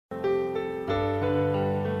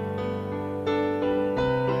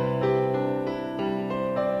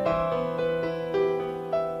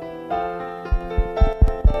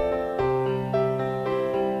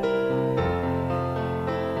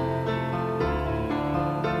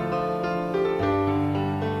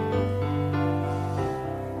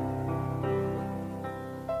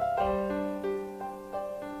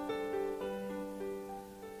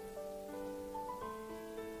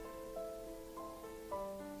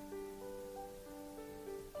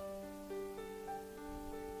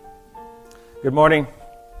Good morning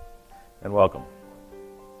and welcome.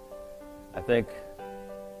 I think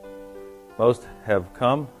most have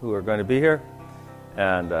come who are going to be here,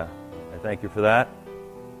 and I thank you for that.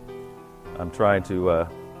 I'm trying to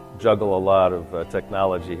juggle a lot of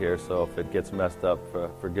technology here, so if it gets messed up,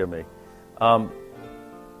 forgive me.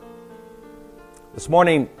 This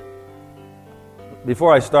morning,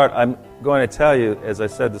 before I start, I'm going to tell you, as I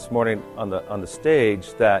said this morning on the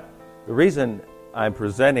stage, that the reason I'm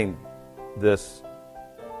presenting this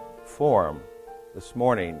forum this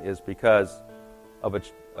morning is because of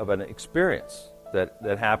an experience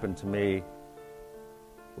that happened to me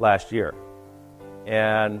last year.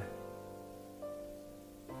 And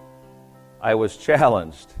I was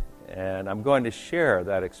challenged, and I'm going to share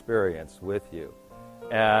that experience with you.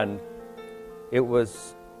 And it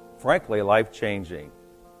was, frankly, life-changing.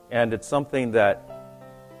 And it's something that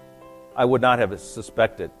I would not have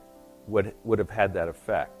suspected would have had that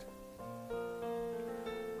effect.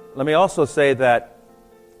 Let me also say that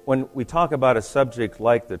when we talk about a subject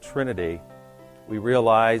like the Trinity, we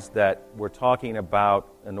realize that we're talking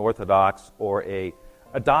about an orthodox or a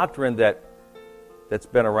doctrine that's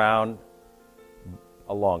been around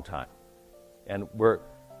a long time. And we're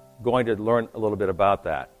going to learn a little bit about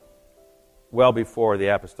that well before the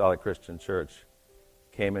Apostolic Christian Church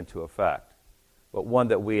came into effect, but one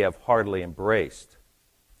that we have hardly embraced.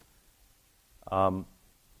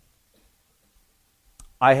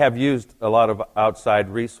 I have used a lot of outside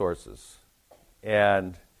resources,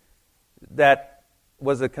 and that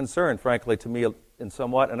was a concern, frankly, to me in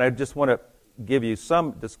somewhat, and I just want to give you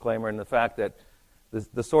some disclaimer in the fact that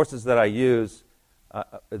the sources that I use,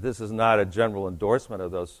 this is not a general endorsement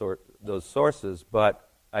of those sources, but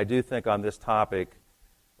I do think on this topic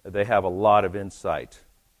they have a lot of insight,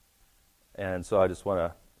 and so I just want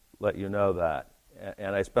to let you know that.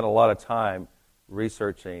 And I spent a lot of time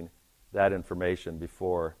researching that information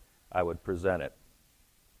before I would present it.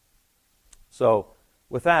 So,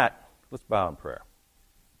 with that, let's bow in prayer.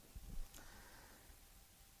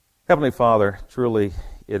 Heavenly Father, truly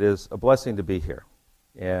it is a blessing to be here,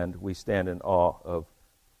 and we stand in awe of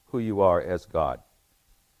who you are as God.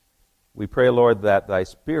 We pray, Lord, that thy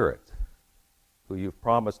Spirit, who you've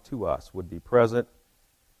promised to us, would be present,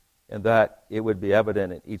 and that it would be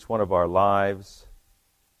evident in each one of our lives,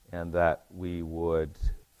 and that we would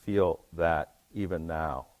feel that even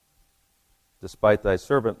now. Despite thy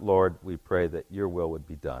servant, Lord, we pray that your will would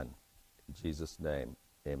be done. In Jesus' name,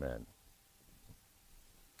 amen.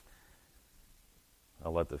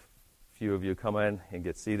 I'll let the few of you come in and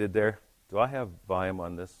get seated there. Do I have volume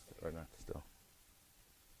on this or not still?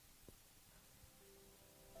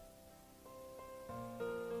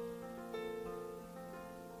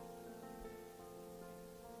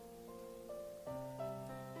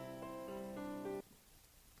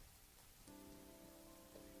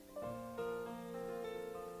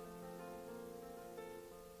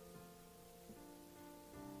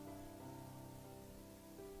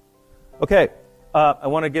 Okay, I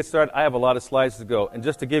want to get started. I have a lot of slides to go. And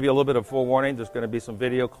just to give you a little bit of forewarning, there's going to be some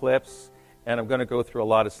video clips, and I'm going to go through a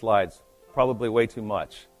lot of slides, probably way too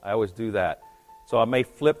much. I always do that. So I may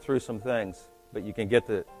flip through some things, but you can get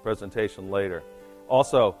the presentation later.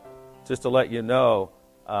 Also, just to let you know,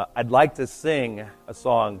 I'd like to sing a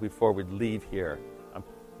song before we leave here. I'm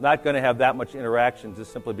not going to have that much interaction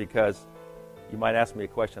just simply because you might ask me a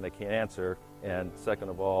question I can't answer, and second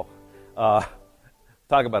of all,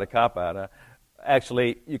 talk about a cop-out.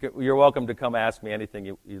 Actually, you're welcome to come ask me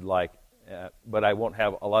anything you'd like, but I won't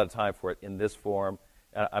have a lot of time for it in this forum.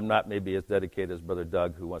 I'm not maybe as dedicated as Brother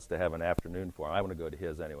Doug, who wants to have an afternoon forum. I want to go to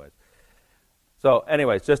his anyways. So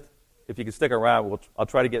anyways, just if you can stick around, I'll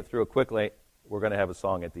try to get through it quickly. We're going to have a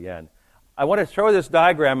song at the end. I want to throw this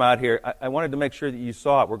diagram out here. I wanted to make sure that you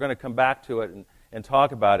saw it. We're going to come back to it and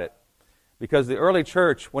talk about it. Because the early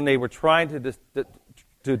church, when they were trying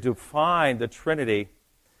to define the Trinity,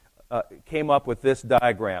 came up with this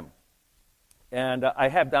diagram. And I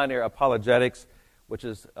have down here apologetics, which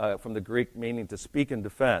is from the Greek meaning to speak in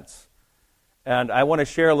defense. And I want to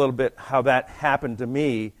share a little bit how that happened to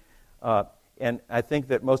me. And I think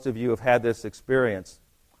that most of you have had this experience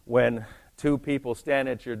when two people stand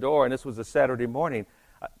at your door, and this was a Saturday morning.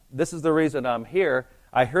 This is the reason I'm here.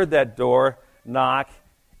 I heard that door knock,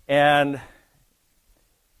 and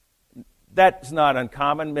that's not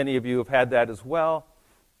uncommon. Many of you have had that as well.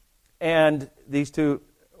 And these two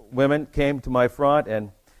women came to my front,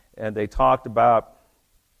 and they talked about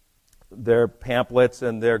their pamphlets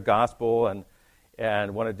and their gospel,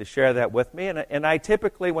 and wanted to share that with me. And I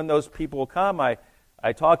typically, when those people come, I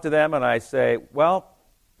talk to them and I say, well,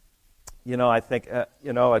 I think,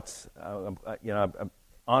 it's, I'm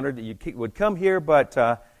honored that you would come here, but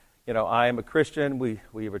I am a Christian. We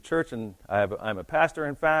have a church, and I'm a pastor,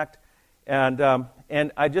 in fact. And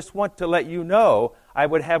I just want to let you know I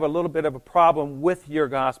would have a little bit of a problem with your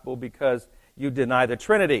gospel because you deny the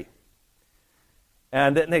Trinity.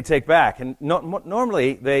 And then they take back. And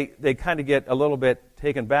normally they kind of get a little bit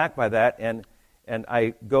taken back by that. And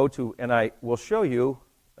I go to, and I will show you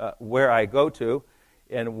where I go to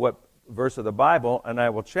and what verse of the Bible, and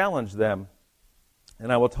I will challenge them.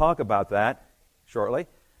 And I will talk about that shortly.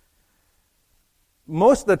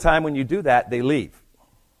 Most of the time when you do that, they leave.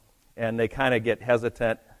 And they kind of get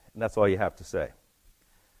hesitant, and that's all you have to say.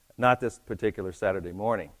 Not this particular Saturday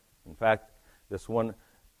morning. In fact, this one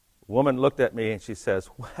woman looked at me and she says,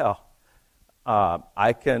 well,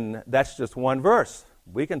 that's just one verse.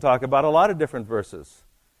 We can talk about a lot of different verses.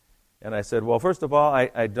 And I said, well, first of all,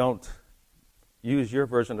 I don't use your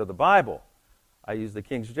version of the Bible. I use the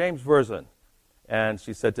King James Version. And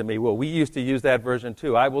she said to me, well, we used to use that version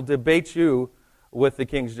too. I will debate you with the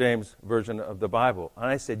King James Version of the Bible. And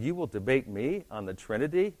I said, you will debate me on the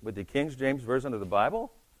Trinity with the King James Version of the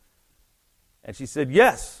Bible? And she said,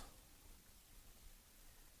 yes.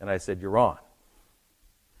 And I said, you're on.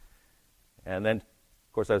 And then,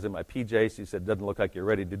 of course, I was in my PJs. She said, doesn't look like you're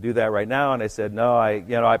ready to do that right now. And I said, no,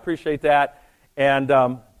 I appreciate that. And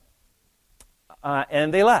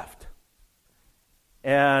they left.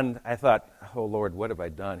 And I thought, oh, Lord, what have I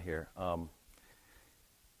done here?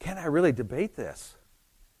 Can I really debate this?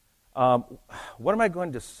 What am I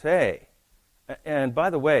going to say? And by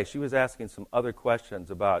the way, she was asking some other questions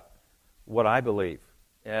about what I believe.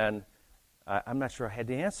 And I'm not sure I had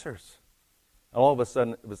the answers. All of a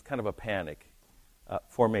sudden, it was kind of a panic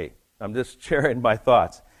for me. I'm just sharing my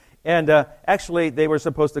thoughts. And actually, they were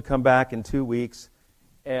supposed to come back in 2 weeks.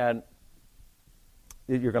 And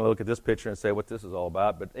you're going to look at this picture and say what this is all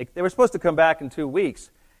about. But they were supposed to come back in 2 weeks.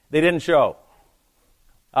 They didn't show.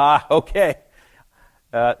 Okay.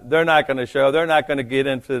 They're not going to show. They're not going to get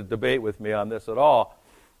into the debate with me on this at all.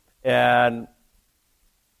 And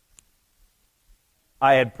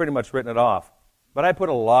I had pretty much written it off. But I put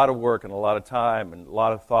a lot of work and a lot of time and a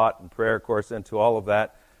lot of thought and prayer, of course, into all of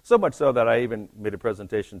that. So much so that I even made a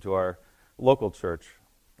presentation to our local church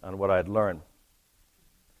on what I had learned.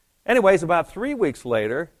 Anyways, about 3 weeks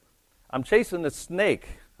later, I'm chasing a snake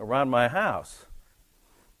around my house.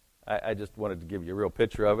 I just wanted to give you a real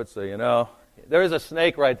picture of it so you know. There is a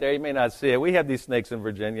snake right there. You may not see it. We have these snakes in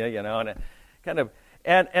Virginia, and it kind of,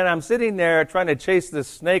 and I'm sitting there trying to chase this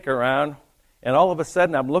snake around, and all of a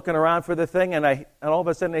sudden I'm looking around for the thing, and all of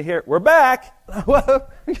a sudden I hear, "We're back!"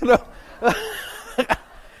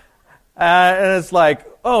 And it's like,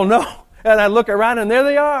 oh no! And I look around, and there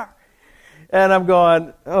they are, and I'm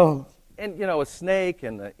going, oh, and a snake,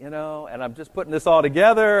 and and I'm just putting this all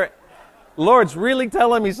together. Lord's really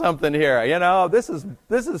telling me something here. This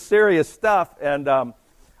is serious stuff, and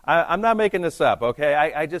I'm not making this up.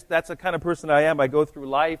 Okay, that's the kind of person I am. I go through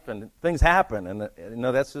life, and things happen, and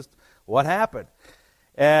that's just what happened.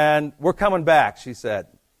 And we're coming back, she said.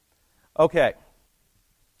 Okay,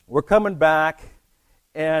 we're coming back,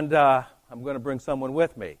 and I'm going to bring someone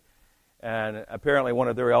with me. And apparently, one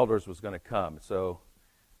of their elders was going to come. So,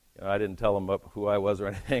 I didn't tell them who I was or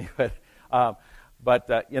anything, but.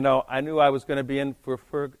 But I knew I was going to be in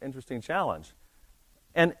for an interesting challenge.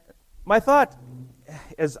 And my thought,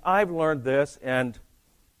 as I've learned this, and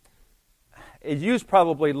you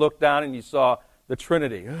probably looked down and you saw the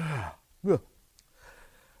Trinity.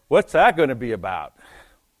 What's that going to be about?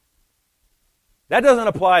 That doesn't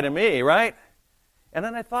apply to me, right? And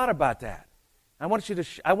then I thought about that. I want you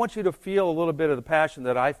to feel a little bit of the passion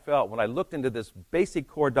that I felt when I looked into this basic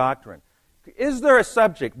core doctrine. Is there a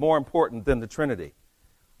subject more important than the Trinity?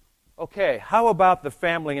 Okay, how about the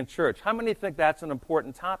family and church? How many think that's an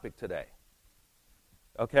important topic today?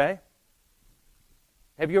 Okay?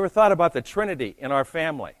 Have you ever thought about the Trinity in our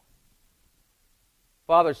family?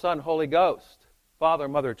 Father, Son, Holy Ghost. Father,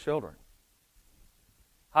 Mother, children.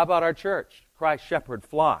 How about our church? Christ, shepherd,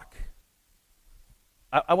 flock.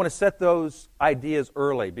 I want to set those ideas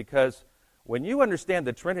early because when you understand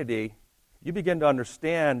the Trinity, you begin to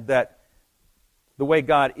understand that the way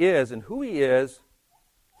God is and who He is,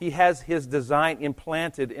 He has His design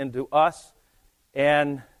implanted into us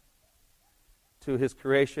and to His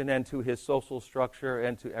creation and to His social structure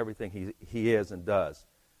and to everything He is and does.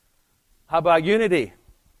 How about unity?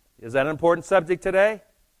 Is that an important subject today?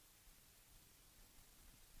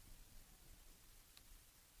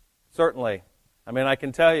 Certainly. I mean, I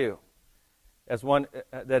can tell you, as one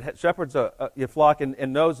that shepherds a flock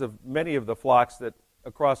and knows of many of the flocks that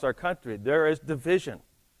across our country, there is division.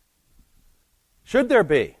 Should there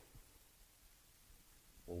be?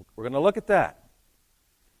 We're going to look at that.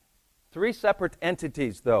 Three separate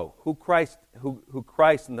entities, though, who Christ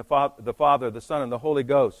and the Father, the Son, and the Holy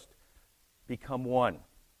Ghost become one.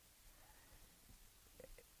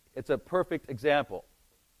 It's a perfect example.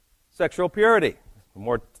 Sexual purity, a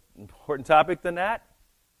more important topic than that.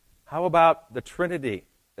 How about the Trinity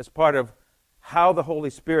as part of how the Holy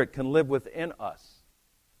Spirit can live within us?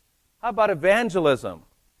 How about evangelism?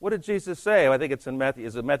 What did Jesus say? I think it's in Matthew.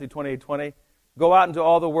 Is it Matthew 28:20? Go out into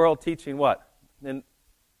all the world teaching what? In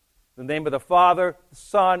the name of the Father, the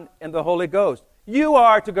Son, and the Holy Ghost. You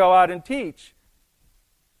are to go out and teach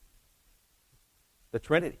the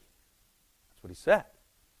Trinity. That's what he said.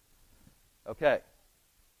 Okay.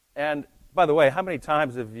 And by the way, how many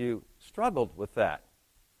times have you struggled with that?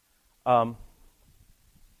 I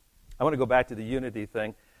want to go back to the unity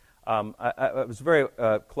thing. I was very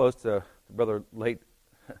close to brother, late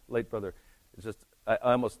brother. It's just I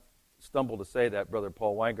almost stumbled to say that, Brother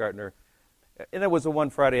Paul Weingartner. And it was a one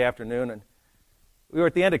Friday afternoon, and we were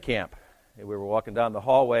at the end of camp. And we were walking down the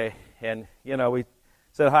hallway, and, we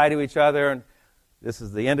said hi to each other, and this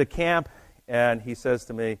is the end of camp, and he says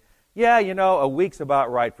to me, yeah, a week's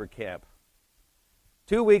about right for camp.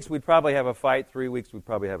 2 weeks, we'd probably have a fight. 3 weeks, we'd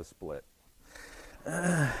probably have a split.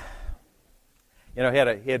 He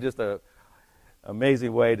had just an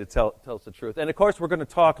amazing way to tell us the truth. And, of course, we're going to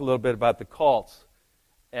talk a little bit about the cults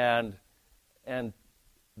and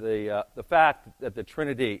the fact that the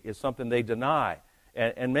Trinity is something they deny.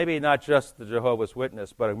 And maybe not just the Jehovah's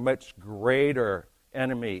Witness, but a much greater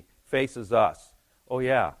enemy faces us. Oh,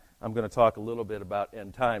 yeah, I'm going to talk a little bit about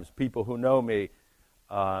end times. People who know me,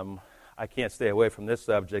 I can't stay away from this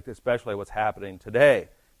subject, especially what's happening today.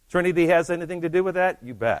 Trinity has anything to do with that?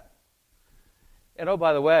 You bet. And oh,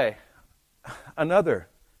 by the way, another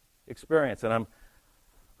experience, and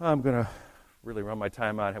I'm going to really run my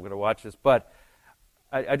time out. I'm going to watch this, but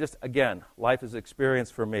I just, again, life is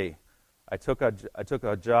experience for me. I took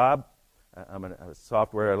a job. I'm a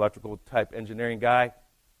software electrical type engineering guy.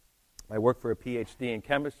 I work for a PhD in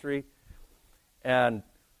chemistry, and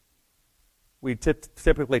we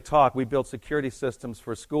typically talk. We build security systems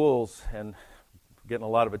for schools, and getting a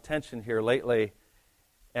lot of attention here lately.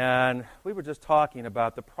 And we were just talking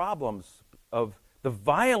about the problems of the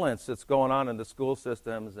violence that's going on in the school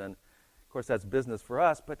systems, and of course that's business for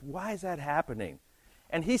us, but why is that happening?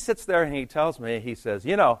 And he sits there and he tells me, he says,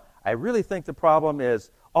 I really think the problem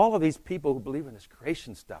is all of these people who believe in this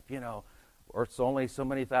creation stuff, Earth's only so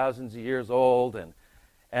many thousands of years old,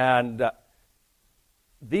 and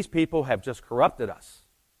these people have just corrupted us.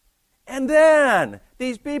 And then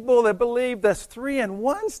these people that believe this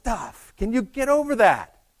 3-in-1 stuff, can you get over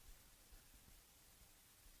that?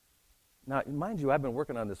 Now, mind you, I've been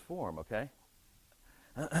working on this form, okay?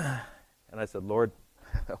 And I said, Lord,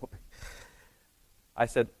 help me. I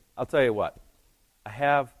said, I'll tell you what, I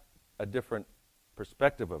have a different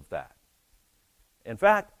perspective of that. In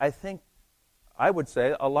fact, I would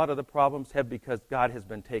say a lot of the problems have because God has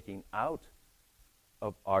been taking out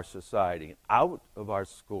of our society, out of our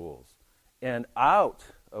schools, and out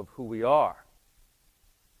of who we are.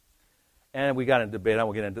 And we got in a debate. I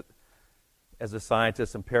won't get into, as a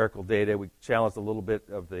scientist, empirical data. We challenged a little bit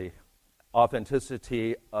of the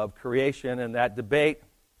authenticity of creation in that debate.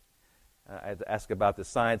 I had to ask about the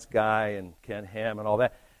science guy and Ken Ham and all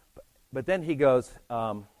that. But then he goes,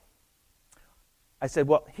 I said,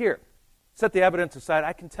 well, here, set the evidence aside.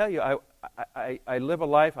 I can tell you, I live a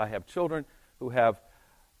life. I have children who have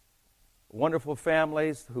wonderful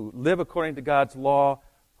families, who live according to God's law,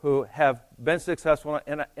 who have been successful.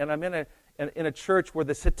 And I'm in a church where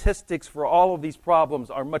the statistics for all of these problems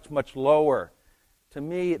are much, much lower. To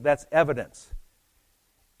me, that's evidence.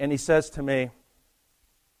 And he says to me,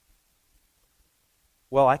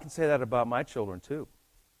 well, I can say that about my children too.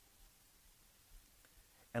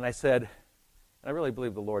 And I said, and I really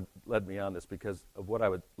believe the Lord led me on this because of what I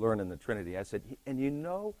would learn in the Trinity. I said, and you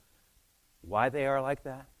know why they are like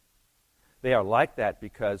that? They are like that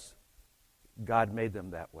because God made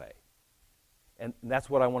them that way. And that's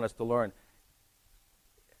what I want us to learn.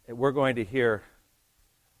 We're going to hear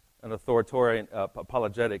an authoritarian,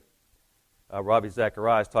 apologetic, Ravi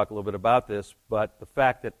Zacharias talk a little bit about this, but the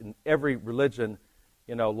fact that in every religion,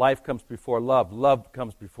 life comes before love. Love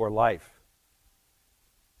comes before life.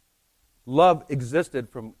 Love existed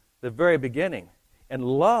from the very beginning. And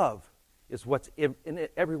love is what's in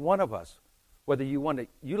every one of us, whether you want to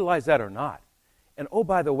utilize that or not. And oh,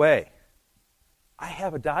 by the way, I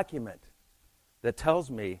have a document that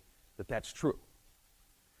tells me that that's true.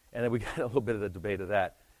 And then we got a little bit of the debate of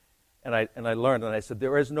that. And I learned, and I said,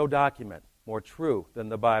 there is no document more true than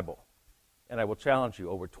the Bible. And I will challenge you,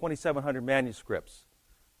 over 2,700 manuscripts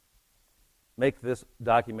make this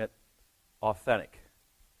document authentic.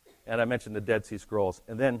 And I mentioned the Dead Sea Scrolls.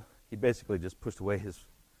 And then he basically just pushed away his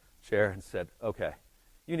chair and said, okay,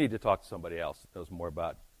 you need to talk to somebody else that knows more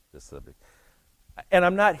about this subject. And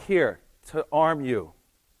I'm not here to arm you,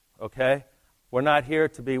 okay? We're not here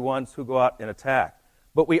to be ones who go out and attack.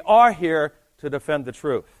 But we are here to defend the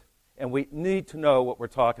truth. And we need to know what we're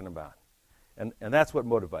talking about. And that's what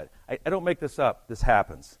motivated. I don't make this up. This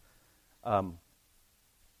happens. I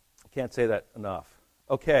can't say that enough.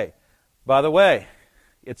 Okay. By the way,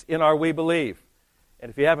 it's in our We Believe.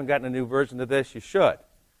 And if you haven't gotten a new version of this, you should.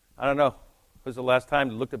 I don't know. When was the last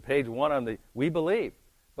time you looked at page 1 on the We Believe?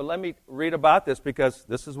 But let me read about this because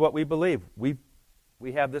this is what we believe. We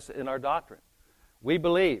have this in our doctrine. We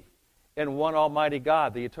believe in one Almighty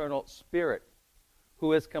God, the eternal Spirit,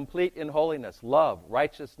 who is complete in holiness, love,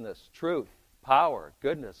 righteousness, truth, power,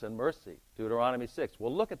 goodness, and mercy. Deuteronomy 6.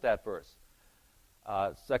 We'll look at that verse.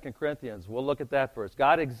 2 Corinthians, we'll look at that verse.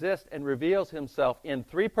 God exists and reveals himself in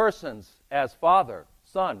 3 persons as Father,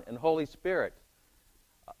 Son, and Holy Spirit.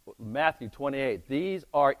 Matthew 28. These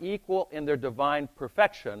are equal in their divine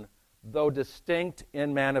perfection, though distinct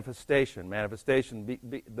in manifestation. Manifestation,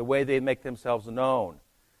 the way they make themselves known.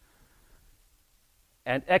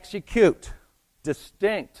 And execute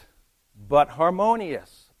distinct but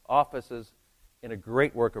harmonious offices in a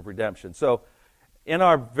great work of redemption. So, in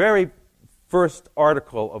our very first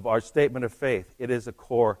article of our statement of faith, it is a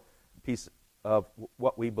core piece of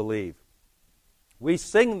what we believe. We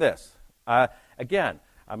sing this. Again,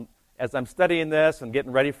 as I'm studying this and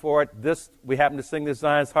getting ready for it, we happen to sing this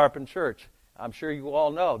Zion's Harp in church. I'm sure you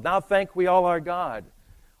all know. Now thank we all our God.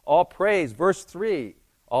 All praise, verse 3,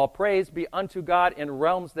 all praise be unto God in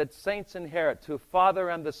realms that saints inherit, to Father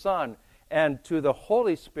and the Son, and to the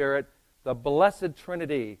Holy Spirit, the blessed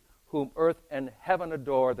Trinity, whom earth and heaven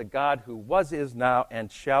adore, the God who was, is, now, and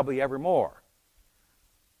shall be evermore.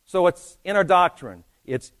 So it's in our doctrine.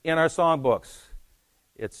 It's in our songbooks.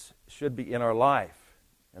 It should be in our life.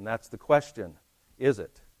 And that's the question, is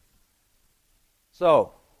it?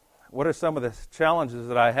 So, what are some of the challenges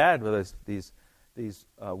that I had with these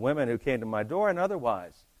women who came to my door and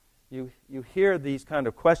otherwise? You hear these kind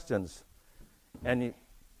of questions, and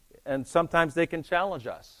sometimes they can challenge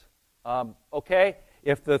us. Okay,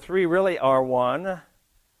 if the 3 really are one,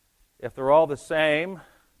 if they're all the same,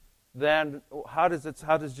 then how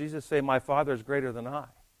does Jesus say, my Father is greater than I?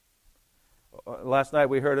 Last night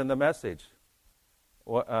we heard in the message,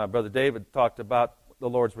 Brother David talked about the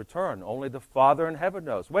Lord's return. Only the Father in heaven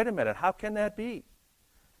knows. Wait a minute, how can that be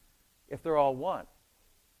if they're all one?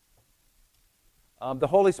 The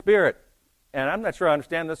Holy Spirit, and I'm not sure I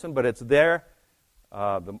understand this one, but it's there.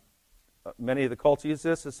 Many of the cults use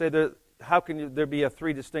this to say that how can there be a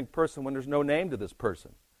 3 distinct person when there's no name to this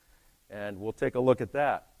person? And we'll take a look at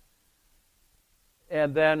that.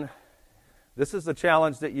 And then this is the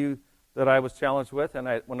challenge that I was challenged with,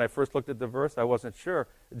 and when I first looked at the verse, I wasn't sure.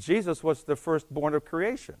 Jesus was the firstborn of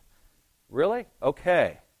creation. Really?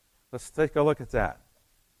 Okay. Let's take a look at that.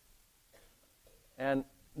 And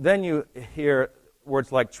then you hear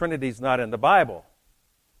words like Trinity's not in the Bible.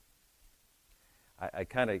 I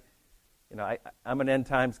kind of, I'm an end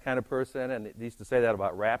times kind of person, and they used to say that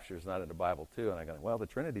about rapture's not in the Bible too. And I go, well, the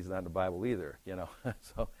Trinity's not in the Bible either,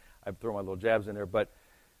 So I throw my little jabs in there, but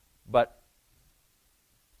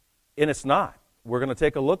and it's not. We're going to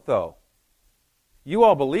take a look, though. You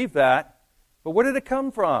all believe that, but where did it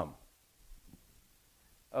come from?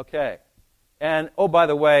 Okay. And, oh, by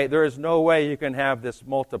the way, there is no way you can have this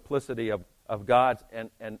multiplicity of gods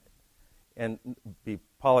and be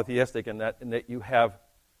polytheistic in that you have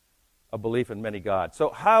a belief in many gods. So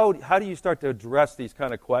how do you start to address these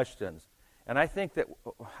kind of questions? And I think that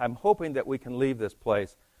I'm hoping that we can leave this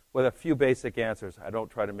place with a few basic answers. I don't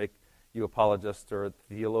try to make you apologists or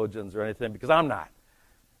theologians or anything, because I'm not.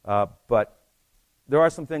 But there are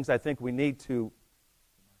some things I think we need to.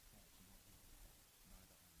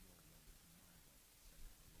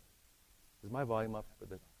 Is my volume up?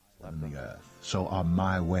 On the earth, so are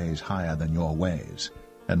my ways higher than your ways,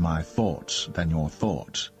 and my thoughts than your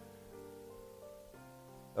thoughts.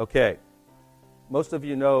 Okay. Most of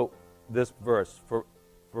you know this verse, for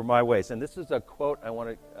my ways. And this is a quote I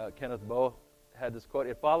want to, Kenneth Boe had this quote.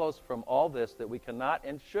 It follows from all this that we cannot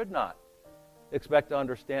and should not expect to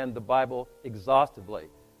understand the Bible exhaustively.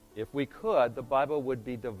 If we could, the Bible would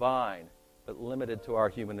be divine, but limited to our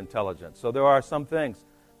human intelligence. So there are some things.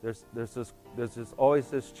 There's always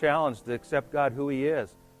this challenge to accept God who He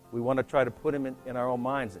is. We want to try to put Him in our own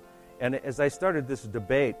minds. And as I started this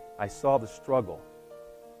debate, I saw the struggle.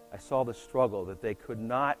 I saw the struggle that they could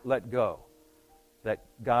not let go, that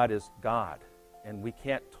God is God, and we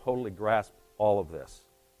can't totally grasp all of this.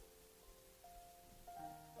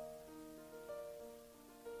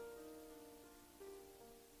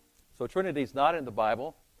 So Trinity is not in the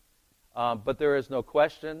Bible, but there is no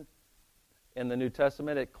question in the New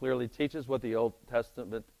Testament. It clearly teaches what the Old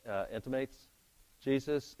Testament intimates.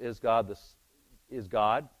 Jesus is God,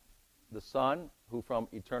 the Son, who from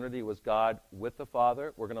eternity was God with the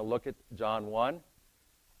Father. We're going to look at John 1,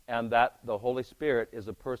 and that the Holy Spirit is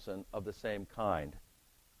a person of the same kind.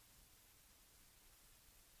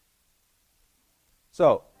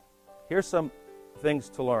 So, here's some things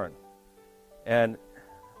to learn. And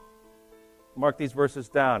mark these verses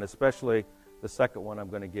down, especially the second one I'm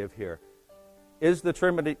going to give here. Is the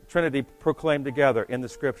Trinity proclaimed together in the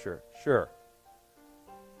Scripture? Sure.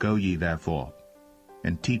 Go ye therefore,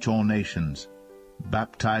 and teach all nations,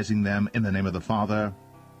 baptizing them in the name of the Father,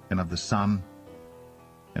 and of the Son,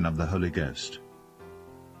 and of the Holy Ghost.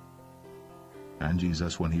 And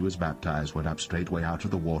Jesus, when he was baptized, went up straightway out of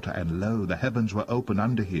the water, and lo, the heavens were opened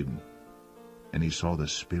unto him. And he saw the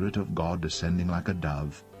Spirit of God descending like a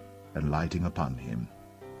dove, and lighting upon him.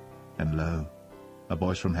 And lo, a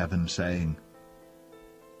voice from heaven saying,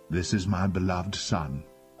 This is my beloved Son,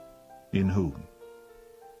 in whom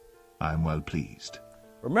I am well pleased.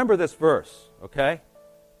 Remember this verse, okay?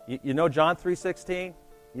 You know John 3:16?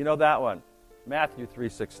 You know that one. Matthew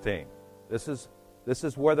 3:16. This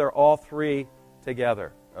is where they're all three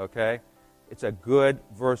together, okay? It's a good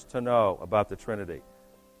verse to know about the Trinity.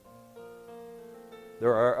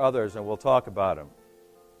 There are others, and we'll talk about them.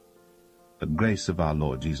 The grace of our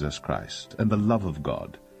Lord Jesus Christ, and the love of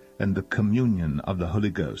God, and the communion of the Holy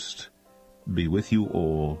Ghost be with you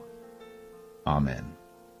all. Amen.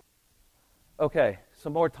 Okay,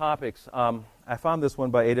 some more topics. I found this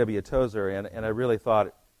one by A.W. Tozer, and I really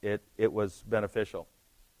thought it was beneficial.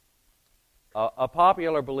 A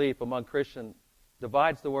popular belief among Christians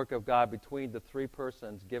divides the work of God between the three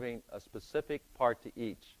persons, giving a specific part to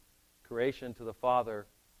each: creation to the Father,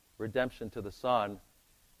 redemption to the Son,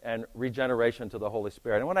 and regeneration to the Holy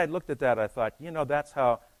Spirit. And when I looked at that, I thought, that's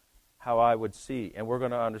how I would see. And we're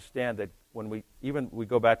going to understand that when we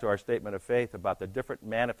go back to our statement of faith about the different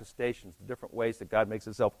manifestations, the different ways that God makes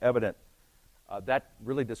himself evident, that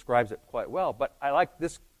really describes it quite well. But I like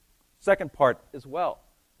this second part as well.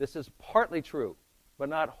 This is partly true, but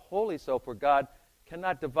not wholly so, for God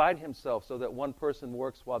cannot divide himself so that one person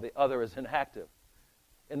works while the other is inactive.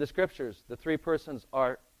 In the Scriptures, the three persons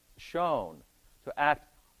are shown to act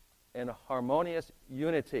in harmonious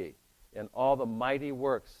unity in all the mighty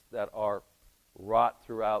works that are wrought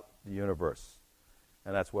throughout the universe.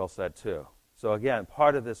 And that's well said, too. So again,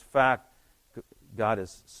 part of this fact, God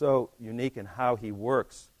is so unique in how he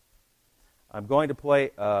works. I'm going to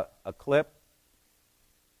play a clip.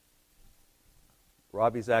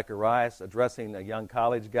 Ravi Zacharias addressing a young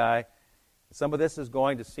college guy. Some of this is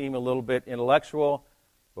going to seem a little bit intellectual,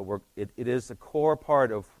 but it is a core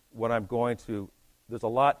part of what I'm going to. There's a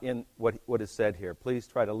lot in what is said here. Please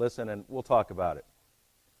try to listen, and we'll talk about it.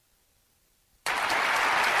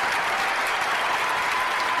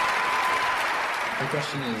 My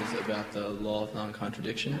question is about the law of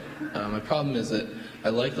non-contradiction. My problem is that I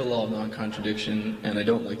like the law of non-contradiction, and I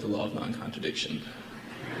don't like the law of non-contradiction.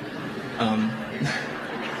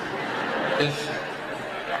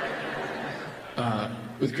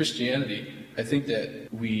 With Christianity, I think that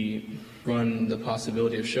we run the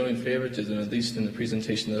possibility of showing favoritism, at least in the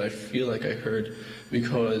presentation that I feel like I heard,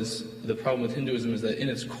 because the problem with Hinduism is that in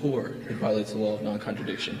its core, it violates the law of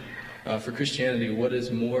non-contradiction. For Christianity, what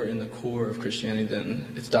is more in the core of Christianity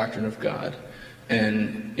than its doctrine of God?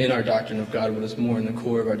 And in our doctrine of God, what is more in the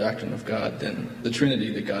core of our doctrine of God than the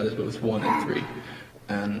Trinity, that God is both one and three?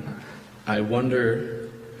 And I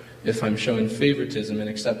wonder if I'm showing favoritism in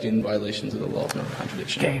accepting violations of the law of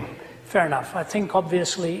non-contradiction. Okay, fair enough. I think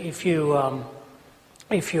obviously if you're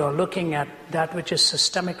looking at that which is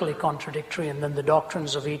systemically contradictory and then the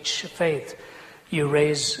doctrines of each faith, you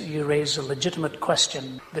raise a legitimate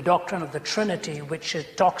question. The doctrine of the Trinity, which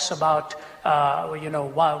it talks about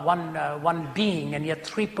one being and yet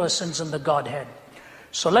three persons in the Godhead.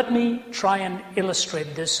 So let me try and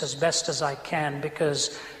illustrate this as best as I can,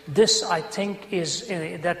 because this, I think, is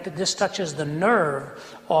that this touches the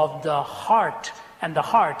nerve of the heart and the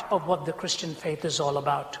heart of what the Christian faith is all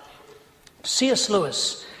about. C.S.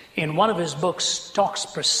 Lewis, in one of his books, talks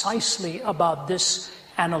precisely about this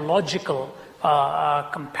analogical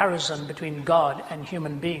comparison between God and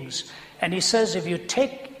human beings. And he says if you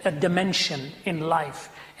take a dimension in life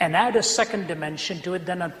and add a second dimension to it,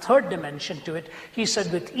 then a third dimension to it. He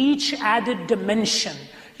said with each added dimension,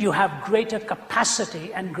 you have greater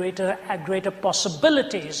capacity and greater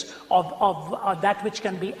possibilities of that which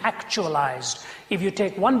can be actualized. If you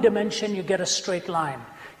take one dimension, you get a straight line.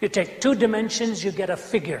 You take two dimensions, you get a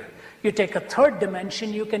figure. You take a third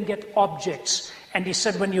dimension, you can get objects. And he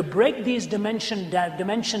said when you break these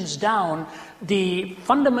dimensions down, the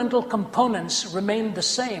fundamental components remain the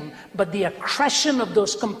same, but the accretion of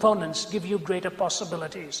those components give you greater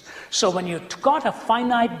possibilities. So when you've got a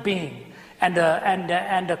finite being, and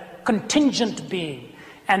a contingent being,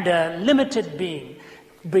 and a limited being,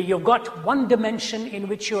 but you've got one dimension in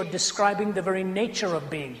which you're describing the very nature of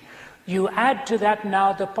being. You add to that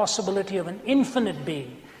now the possibility of an infinite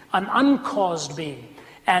being, an uncaused being,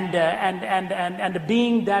 and a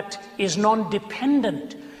being that is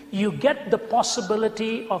non-dependent. You get the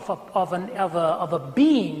possibility of a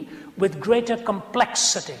being with greater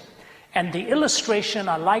complexity. And the illustration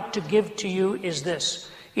I like to give to you is this.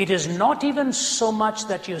 It is not even so much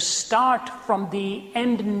that you start from the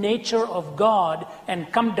end nature of God and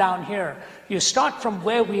come down here. You start from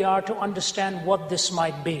where we are to understand what this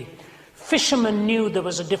might be. Fishermen knew there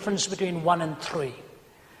was a difference between 1 and 3.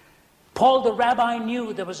 Paul the rabbi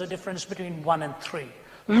knew there was a difference between 1 and 3.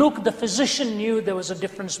 Luke the physician knew there was a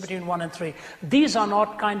difference between 1 and 3. These are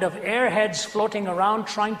not kind of airheads floating around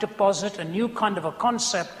trying to posit a new kind of a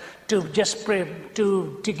concept to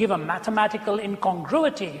give a mathematical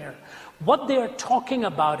incongruity here. What they are talking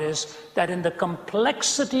about is that in the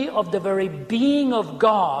complexity of the very being of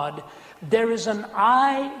God, there is an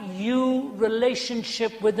I-you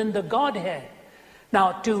relationship within the Godhead.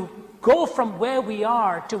 Now, to go from where we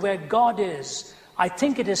are to where God is, I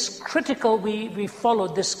think it is critical we follow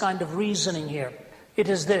this kind of reasoning here. It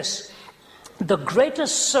is this. The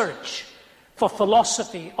greatest search for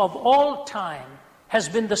philosophy of all time has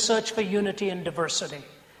been the search for unity and diversity.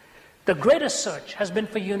 The greatest search has been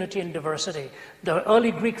for unity and diversity. The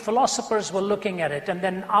early Greek philosophers were looking at it, and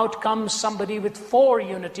then out comes somebody with 4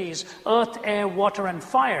 unities, earth, air, water, and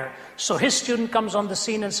fire. So his student comes on the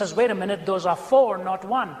scene and says, wait a minute, those are 4, not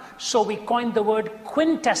 1. So we coined the word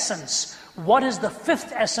quintessence. What is the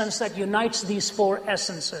 5th essence that unites these 4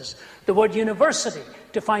 essences? The word university,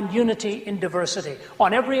 to find unity in diversity.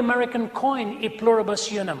 On every American coin, e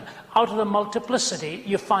pluribus unum. Out of the multiplicity,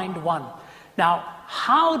 you find 1. Now,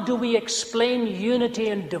 how do we explain unity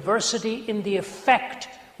and diversity in the effect,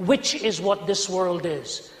 which is what this world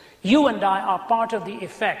is? You and I are part of the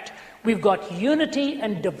effect. We've got unity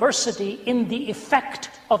and diversity in the effect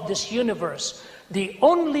of this universe. The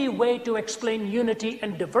only way to explain unity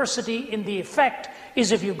and diversity in the effect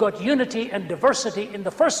is if you've got unity and diversity in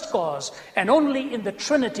the first cause, and only in the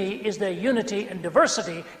Trinity is there unity and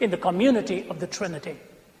diversity in the community of the Trinity.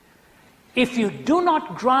 If you do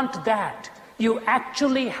not grant that, you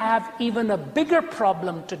actually have even a bigger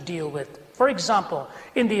problem to deal with. For example,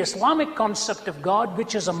 in the Islamic concept of God,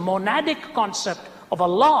 which is a monadic concept of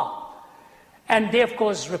Allah, and they, of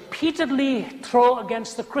course, repeatedly throw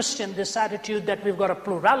against the Christian this attitude that we've got a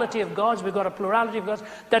plurality of gods, we've got a plurality of gods.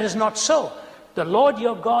 That is not so. The Lord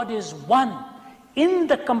your God is one. In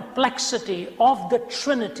the complexity of the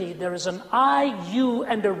Trinity, there is an I, you,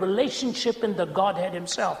 and a relationship in the Godhead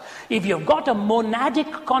himself. If you've got a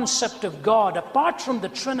monadic concept of God apart from the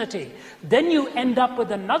Trinity, then you end up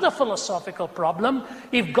with another philosophical problem.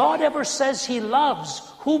 If God ever says he loves,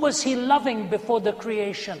 who was he loving before the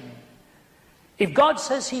creation? If God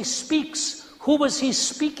says he speaks, who was he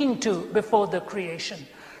speaking to before the creation?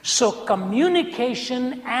 So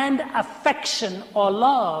communication and affection or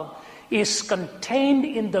love is contained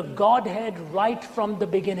in the Godhead right from the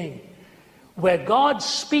beginning. Where God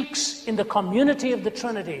speaks in the community of the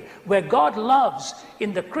Trinity, where God loves,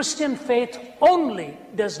 in the Christian faith only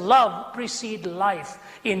does love precede life.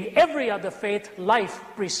 In every other faith, life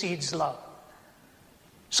precedes love.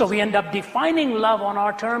 So we end up defining love on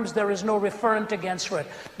our terms. There is no referent against it.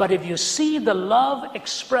 But if you see the love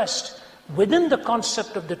expressed within the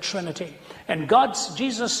concept of the Trinity, and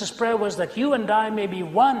Jesus' prayer was that you and I may be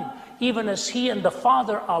one, even as he and the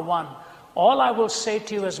Father are one. All I will say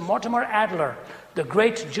to you is Mortimer Adler, the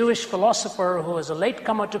great Jewish philosopher who was a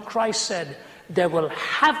latecomer to Christ, said, there will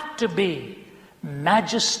have to be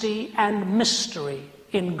majesty and mystery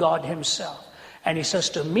in God himself. And he says,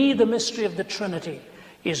 to me, the mystery of the Trinity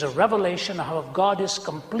is a revelation of how God is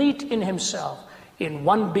complete in himself, in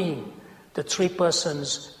one being, the 3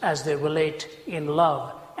 persons as they relate in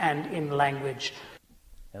love and in language.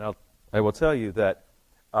 And I will tell you that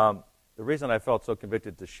the reason I felt so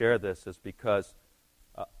convicted to share this is because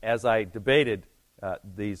as I debated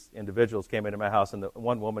these individuals came into my house, and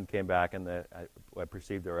one woman came back, and I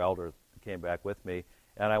perceived their elder came back with me,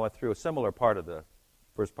 and I went through a similar part of the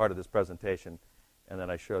first part of this presentation, and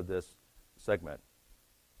then I showed this segment.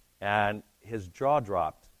 And his jaw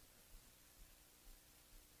dropped,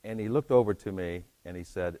 and he looked over to me, and he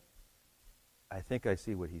said, "I think I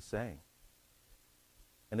see what he's saying."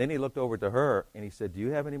 And then he looked over to her, and he said, "Do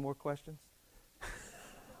you have any more questions?"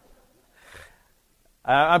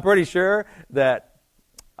 I'm pretty sure that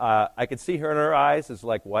I could see her in her eyes. It's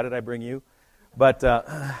like, why did I bring you? But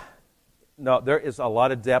no, there is a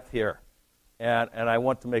lot of depth here, and I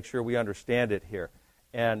want to make sure we understand it here.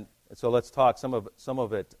 And so let's talk some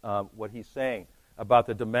of it. What he's saying about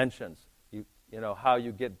the dimensions. You know how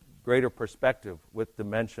you get greater perspective with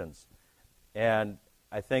dimensions. And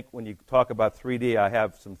I think when you talk about 3D, I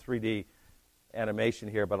have some 3D animation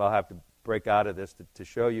here, but I'll have to break out of this to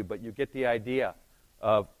show you. But you get the idea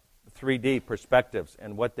of 3D perspectives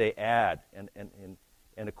and what they add. And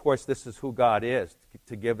of course, this is who God is,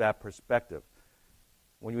 to give that perspective.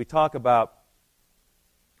 When we talk about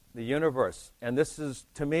the universe, and this is,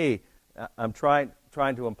 to me, I'm trying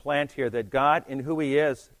to implant here that God, in who he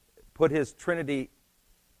is, put his Trinity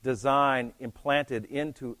design implanted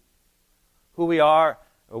into who we are,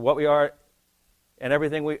 or what we are, and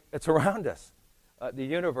everything that's around us. The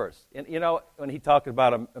universe. And, when he talked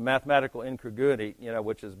about a mathematical incongruity,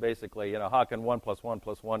 which is basically, how can 1 + 1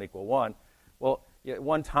 + 1 = 1? Well,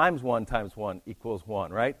 1 times 1 times 1 equals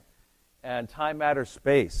 1, right? And time, matter,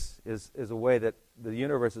 space is a way that the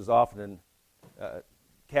universe is often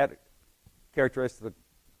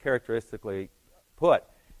characteristically put.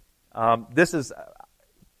 This is,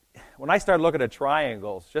 when I started looking at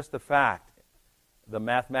triangles, just the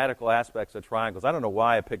mathematical aspects of triangles. I don't know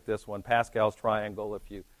why I picked this one, Pascal's triangle.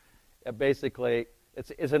 Basically,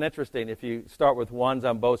 it's an interesting, if you start with ones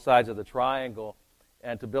on both sides of the triangle,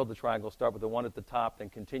 and to build the triangle, start with the one at the top, then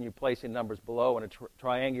continue placing numbers below in a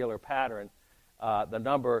triangular pattern. The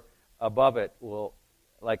number above it will,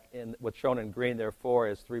 like in what's shown in green there, 4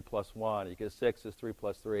 is 3 + 1. You get 6 is 3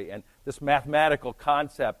 + 3. And this mathematical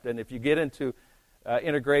concept, and if you get into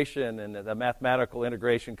integration and the mathematical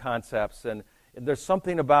integration concepts, and there's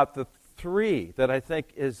something about the 3 that I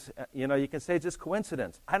think is, you can say it's just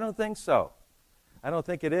coincidence. I don't think so. I don't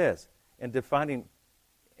think it is. And defining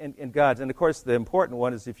in God's. And, of course, the important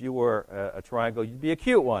one is if you were a triangle, you'd be a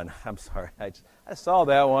cute one. I'm sorry. I saw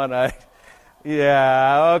that one.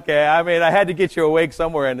 Yeah, okay. I mean, I had to get you awake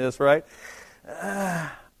somewhere in this, right?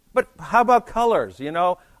 But how about colors?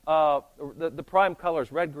 The prime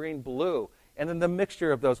colors, red, green, blue. And in the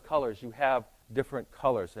mixture of those colors, you have different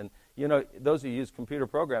colors. And, those who use computer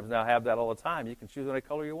programs now have that all the time. You can choose any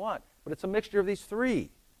color you want. But it's a mixture of these 3.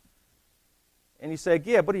 And you say,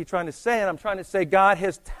 yeah, what are you trying to say? And I'm trying to say God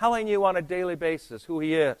is telling you on a daily basis who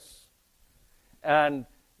he is. And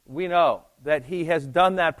we know that he has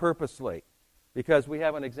done that purposely because we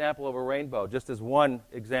have an example of a rainbow. Just as one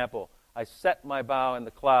example, I set my bow in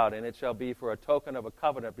the cloud, and it shall be for a token of a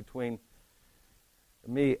covenant between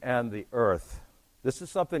me and the earth. This is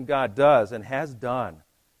something God does and has done,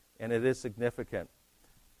 and it is significant.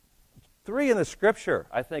 3 in the Scripture,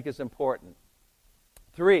 I think, is important.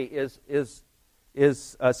 3 is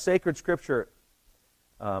sacred Scripture.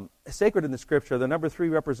 Sacred in the Scripture, the number 3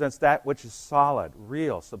 represents that which is solid,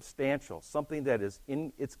 real, substantial, something that is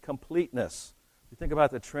in its completeness. You think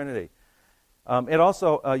about the Trinity. It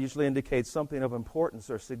also usually indicates something of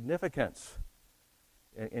importance or significance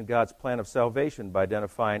in God's plan of salvation by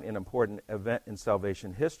identifying an important event in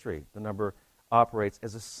salvation history. The number operates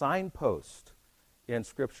as a signpost in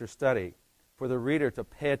Scripture study for the reader to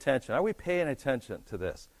pay attention. Are we paying attention to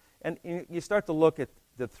this? And you start to look at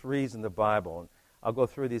the 3s in the Bible, and I'll go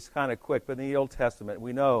through these kind of quick, but in the Old Testament,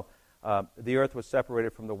 we know the earth was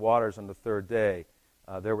separated from the waters on the 3rd day.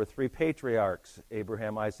 There were 3 patriarchs,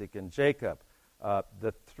 Abraham, Isaac, and Jacob.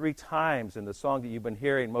 The 3 times in the song that you've been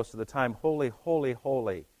hearing most of the time, holy, holy,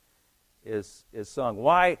 holy, is sung.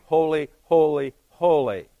 Why holy, holy,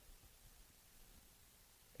 holy?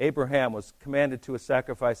 Abraham was commanded to a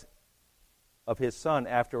sacrifice of his son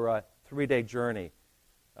after a 3-day journey.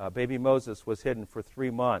 Baby Moses was hidden for 3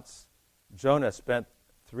 months. Jonah spent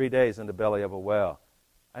 3 days in the belly of a whale.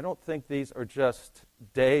 I don't think these are just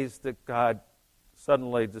days that God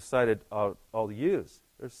suddenly decided I'll use.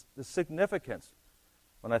 There's the significance.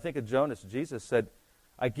 When I think of Jonas, Jesus said,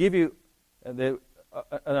 I give you, an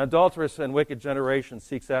adulterous and wicked generation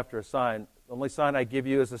seeks after a sign. The only sign I give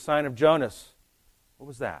you is the sign of Jonas. What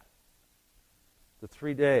was that? The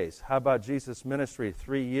 3 days. How about Jesus' ministry?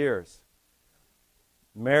 3 years.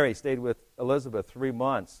 Mary stayed with Elizabeth 3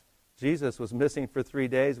 months. Jesus was missing for 3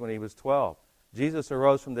 days when he was 12. Jesus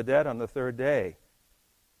arose from the dead on the third day.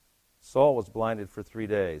 Saul was blinded for 3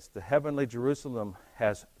 days. The heavenly Jerusalem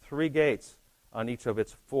has 3 gates on each of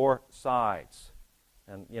its 4 sides.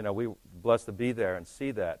 And, we blessed to be there and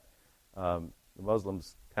see that. The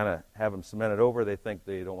Muslims kind of have them cemented over. They think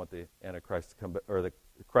they don't want the Antichrist to come, or the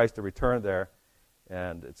Christ to return there.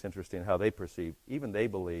 And it's interesting how they perceive. Even they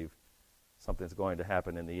believe something's going to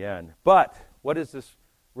happen in the end. But what does this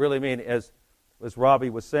really mean? As Robbie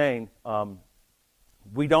was saying,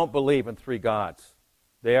 we don't believe in 3 gods.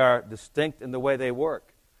 They are distinct in the way they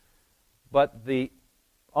work. But the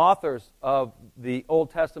authors of the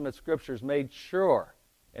Old Testament scriptures made sure,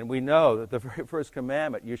 and we know that the very first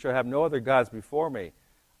commandment, you shall have no other gods before me.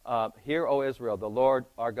 Hear, O Israel, the Lord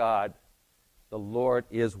our God, the Lord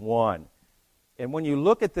is one. And when you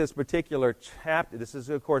look at this particular chapter, this is,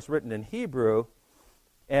 of course, written in Hebrew,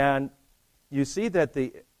 and you see that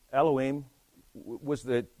the Elohim was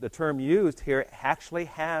the term used here, actually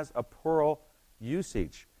has a plural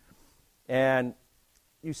usage. And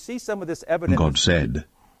you see some of this evidence. God said,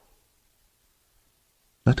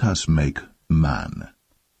 "Let us make man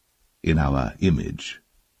in our image,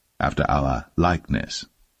 after our likeness,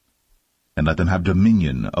 and let them have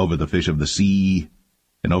dominion over the fish of the sea,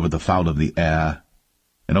 and over the fowl of the air,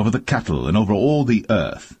 and over the cattle, and over all the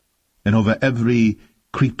earth, and over every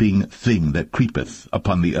creeping thing that creepeth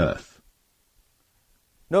upon the earth."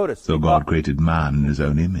 Notice. So God created man in his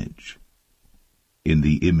own image. In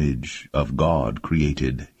the image of God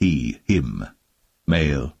created he him.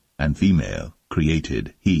 Male and female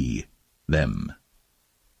created he them.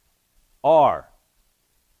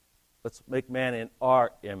 Let's make man in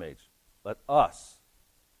our image. Let us.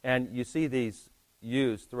 And you see these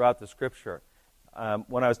used throughout the Scripture.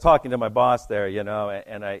 When I was talking to my boss there,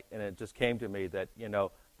 and it just came to me that,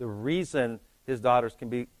 the reason his daughters can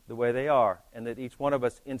be the way they are, and that each one of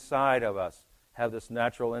us inside of us have this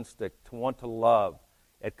natural instinct to want to love.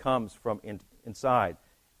 It comes from inside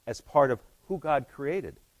as part of who God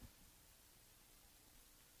created.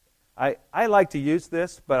 I like to use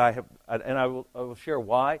this, but I will share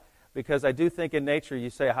why. Because I do think in nature you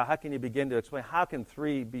say, how can you begin to explain, how can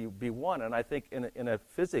 3 be 1? And I think in a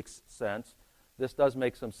physics sense, this does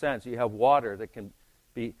make some sense. You have water that can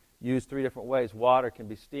be used 3 different ways. Water can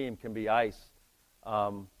be steam, can be ice.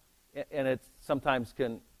 And it sometimes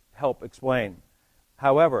can help explain.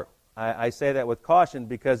 However, I say that with caution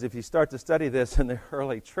because if you start to study this in the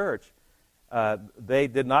early church, they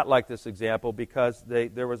did not like this example because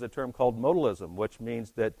there was a term called modalism, which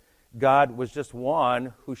means that God was just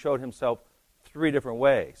one who showed himself 3 different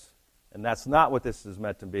ways. And that's not what this is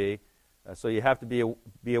meant to be. So you have to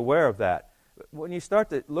be aware of that. When you start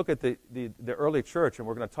to look at the early church, and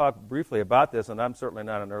we're going to talk briefly about this, and I'm certainly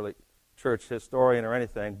not an early church historian or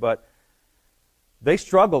anything, but they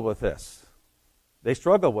struggled with this. They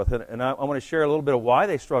struggled with it, and I want to share a little bit of why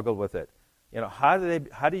they struggled with it. How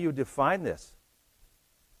do you define this?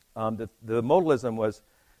 The modalism was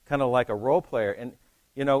kind of like a role player, and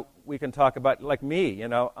we can talk about, like me,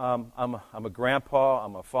 I'm a grandpa,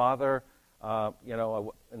 I'm a father,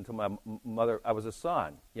 and to my mother, I was a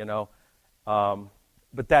son,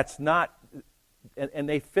 But that's not, and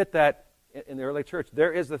they fit that in the early church.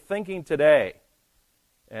 There is the thinking today,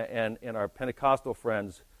 and in our Pentecostal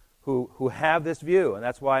friends who have this view, and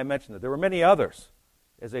that's why I mentioned it. There were many others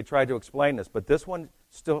as they tried to explain this, but this one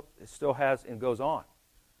still has and goes on,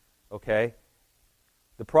 okay?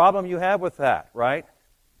 The problem you have with that, right?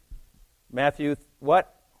 Matthew,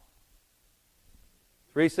 what?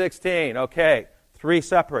 3:16, okay. 3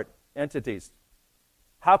 separate entities.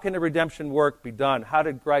 How can the redemption work be done? How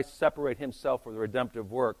did Christ separate himself for the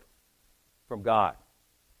redemptive work from God?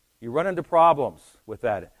 You run into problems with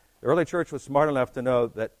that. The early church was smart enough to know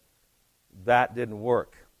that that didn't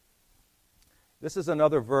work. This is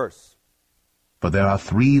another verse. For there are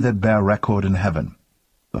 3 that bear record in heaven,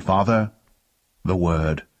 the Father, the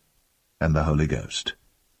Word, and the Holy Ghost.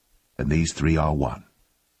 And these 3 are one.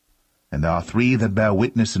 And there are 3 that bear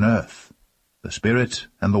witness in earth, the Spirit,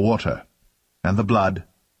 and the water, and the blood,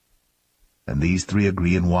 and these 3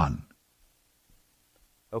 agree in one.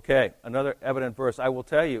 Okay, another evident verse. I will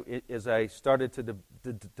tell you, as I started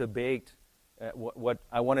to debate what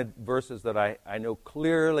I wanted verses that I know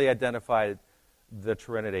clearly identified the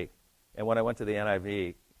Trinity. And when I went to the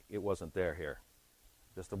NIV, it wasn't there here.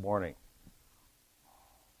 Just a warning.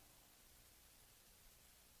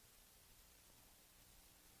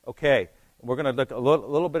 Okay, we're going to look a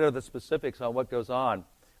little bit of the specifics on what goes on.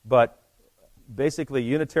 But basically,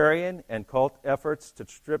 Unitarian and cult efforts to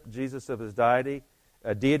strip Jesus of his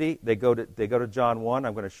deity, they go to John 1.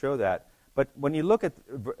 I'm going to show that. But when you look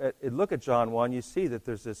at John 1, you see that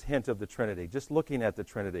there's this hint of the Trinity, just looking at the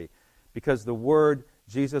Trinity. Because the Word,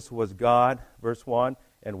 Jesus, was God, verse 1,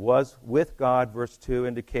 and was with God, verse 2,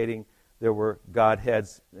 indicating there were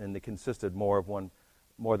Godheads and they consisted more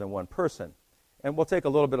than one person. And we'll take a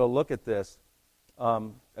little bit of a look at this.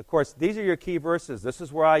 Of course, these are your key verses. This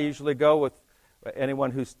is where I usually go with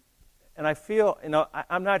anyone who's... And I feel,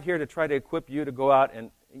 I'm not here to try to equip you to go out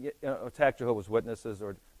and attack Jehovah's Witnesses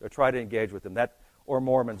or try to engage with them, or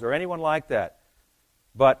Mormons or anyone like that.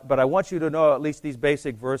 But I want you to know at least these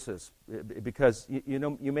basic verses, because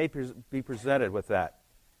you may be presented with that,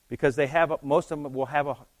 because most of them will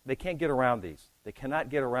have they can't get around these. They cannot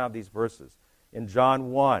get around these verses. In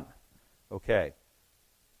John 1, okay.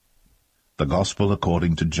 The Gospel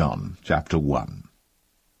according to John, chapter 1.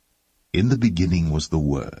 In the beginning was the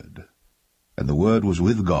Word, and the Word was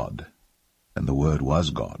with God, and the Word was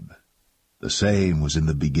God. The same was in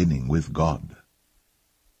the beginning with God.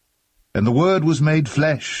 And the Word was made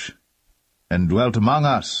flesh, and dwelt among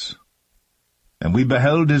us. And we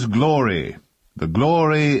beheld his glory, the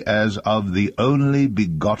glory as of the only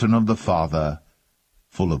begotten of the Father,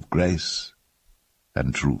 full of grace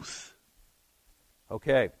and truth.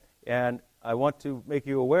 Okay, and I want to make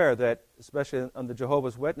you aware that, especially on the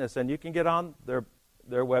Jehovah's Witness, and you can get on their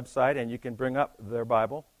website and you can bring up their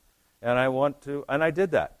Bible, and I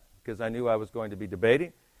did that because I knew I was going to be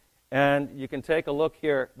debating. And you can take a look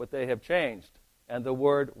here what they have changed. And the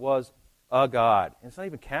word was a God. And it's not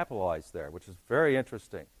even capitalized there, which is very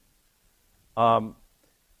interesting. How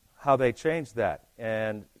they changed that.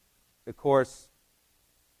 And, of course,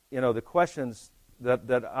 the questions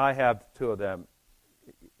that I have to them,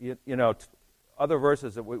 other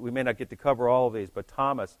verses that we may not get to cover all of these, but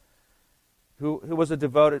Thomas, who was a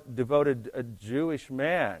devoted Jewish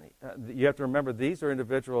man. You have to remember, these are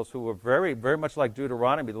individuals who were very, very much like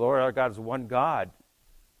Deuteronomy. The Lord our God is one God,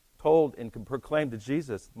 told and proclaimed to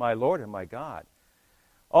Jesus, my Lord and my God.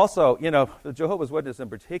 Also, the Jehovah's Witness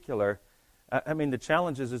in particular, the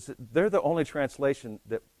challenge is they're the only translation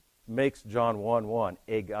that makes John 1:1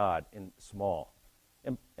 a God in small.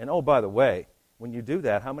 And oh, by the way, when you do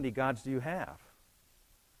that, how many gods do you have?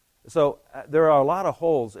 So there are a lot of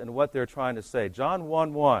holes in what they're trying to say. John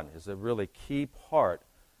 1:1 is a really key part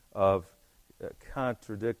of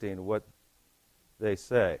contradicting what they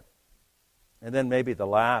say. And then maybe the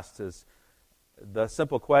last is the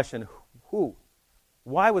simple question, who?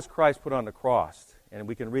 Why was Christ put on the cross? And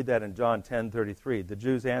we can read that in John 10:33. The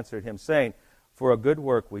Jews answered him, saying, for a good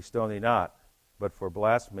work we stone thee not, but for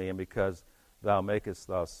blasphemy, and because thou makest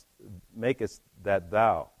that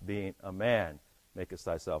thou, being a man, makest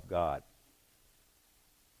thyself God.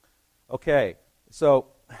 Okay, so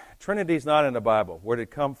Trinity's not in the Bible. Where did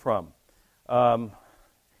it come from?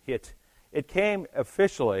 It came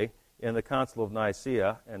officially in the Council of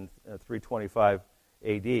Nicaea in 325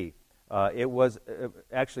 A.D. It was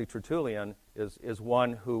actually Tertullian is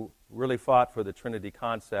one who really fought for the Trinity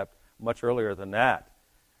concept much earlier than that.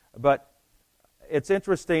 But it's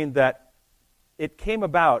interesting that it came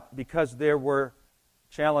about because there were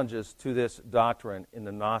challenges to this doctrine in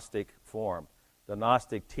the Gnostic form, the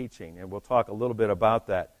Gnostic teaching, and we'll talk a little bit about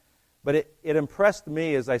that. But it impressed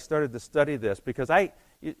me as I started to study this, because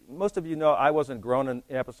most of you know I wasn't grown in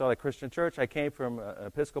the Apostolic Christian Church. I came from an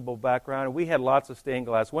Episcopal background, and we had lots of stained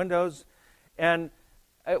glass windows, and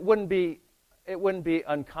it wouldn't be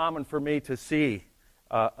uncommon for me to see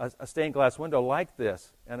a stained glass window like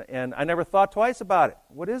this, and I never thought twice about it.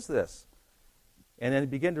 What is this? And then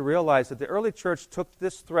begin to realize that the early church took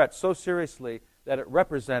this threat so seriously that it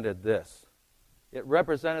represented this. It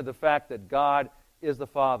represented the fact that God is the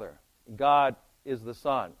Father, God is the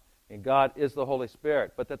Son, and God is the Holy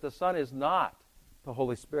Spirit, but that the Son is not the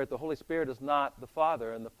Holy Spirit. The Holy Spirit is not the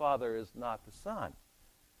Father, and the Father is not the Son.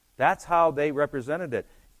 That's how they represented it,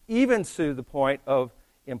 even to the point of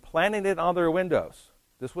implanting it on their windows.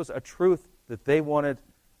 This was a truth that they wanted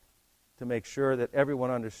to make sure that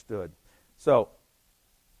everyone understood. So,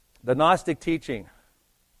 the Gnostic teaching,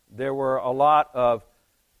 there were a lot of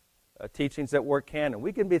teachings that were canon.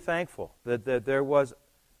 We can be thankful that there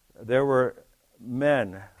were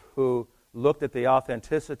men who looked at the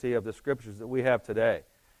authenticity of the Scriptures that we have today.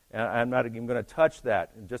 And I'm not even going to touch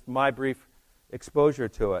that in just my brief exposure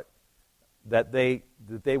to it, that they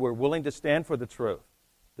were willing to stand for the truth,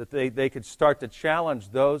 that they could start to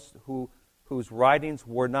challenge those whose writings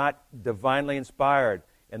were not divinely inspired,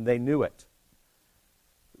 and they knew it.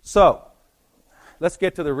 So, let's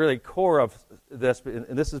get to the really core of this,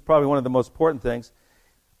 and this is probably one of the most important things.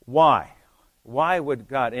 Why? Why would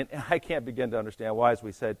God, and I can't begin to understand why, as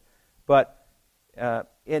we said, but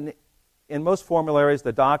in in most formularies,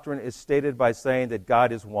 the doctrine is stated by saying that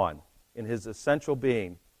God is one in his essential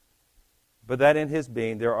being, but that in his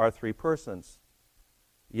being there are three persons,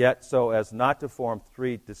 yet so as not to form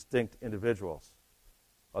three distinct individuals.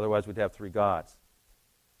 Otherwise, we'd have three gods.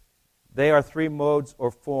 They are three modes or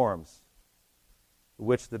forms in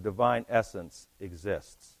which the divine essence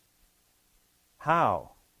exists.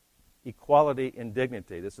 How? Equality in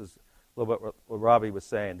dignity. This is a little bit what Robbie was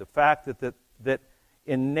saying. The fact that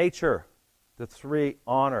in nature, the three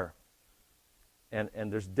honor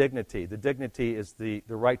and there's dignity. The dignity is the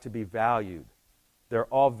right to be valued. They're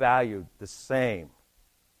all valued the same.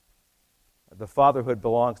 The fatherhood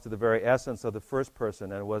belongs to the very essence of the first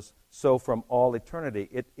person and was so from all eternity.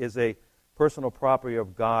 It is a personal property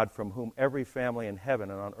of God from whom every family in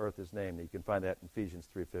heaven and on earth is named. You can find that in Ephesians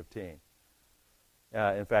 3:15.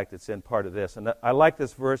 In fact, it's in part of this. And I like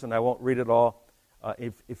this verse, and I won't read it all.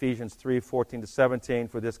 Ephesians 3:14-17,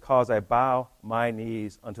 for this cause I bow my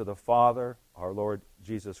knees unto the Father, our Lord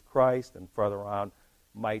Jesus Christ, and farther on,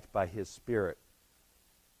 might by his Spirit.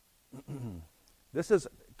 This is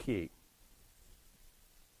key.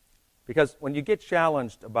 Because when you get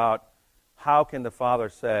challenged about how can the Father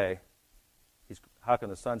say, how can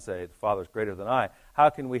the Son say, the Father is greater than I, how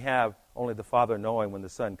can we have only the Father knowing when the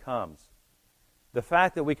Son comes? The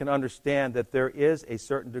fact that we can understand that there is a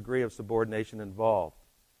certain degree of subordination involved.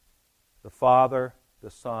 The Father,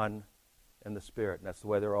 the Son, and the Spirit. And that's the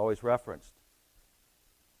way they're always referenced.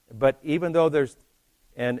 But even though there's,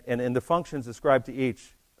 and in the functions ascribed to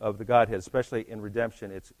each of the Godhead, especially in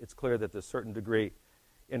redemption, it's clear that there's a certain degree.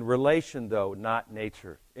 In relation, though, not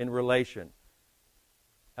nature. In relation.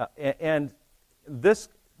 And this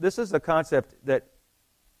is a concept that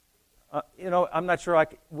I'm not sure.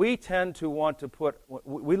 We tend to want to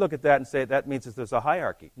we look at that and say that means that there's a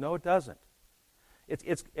hierarchy. No, it doesn't.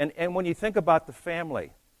 And when you think about the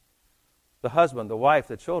family, the husband, the wife,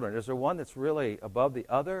 the children, is there one that's really above the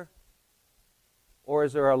other? Or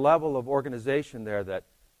is there a level of organization there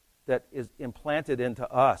that is implanted into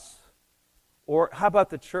us? Or how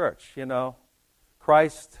about the church,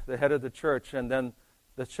 Christ, the head of the church, and then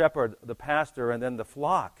the shepherd, the pastor, and then the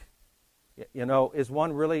flock? Is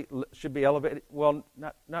one really should be elevated? Well,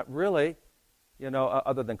 not really,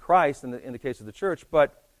 other than Christ in the case of the church,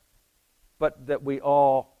 but that we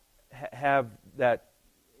all have that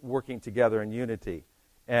working together in unity,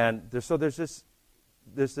 and there's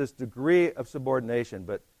this degree of subordination,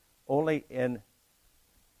 but only in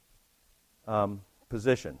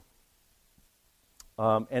position.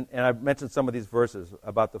 And I've mentioned some of these verses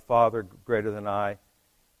about the Father greater than I.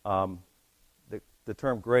 The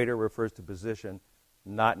term greater refers to position,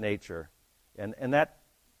 not nature. And that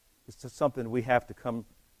is just something we have to come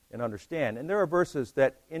and understand. And there are verses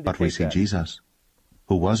that indicate that. But we see Jesus,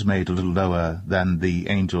 who was made a little lower than the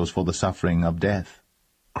angels for the suffering of death,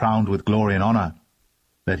 crowned with glory and honor,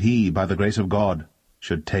 that he, by the grace of God,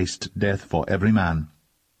 should taste death for every man.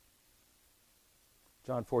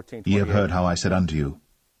 John 14:28. Ye have heard how I said unto you,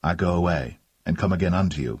 I go away, and come again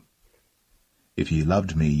unto you. If ye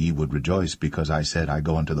loved me, ye would rejoice, because I said, I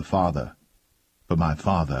go unto the Father, for my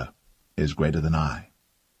Father is greater than I.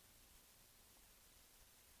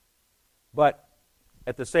 But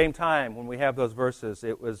at the same time, when we have those verses,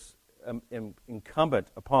 it was incumbent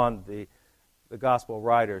upon the gospel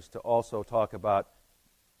writers to also talk about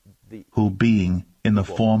the who being in the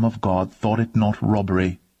form of God thought it not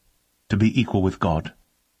robbery to be equal with God,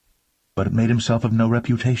 but made himself of no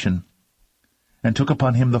reputation, and took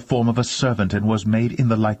upon him the form of a servant, and was made in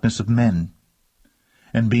the likeness of men.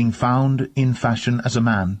 And being found in fashion as a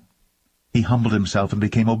man, he humbled himself, and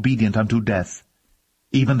became obedient unto death,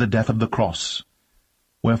 even the death of the cross.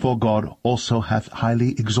 Wherefore God also hath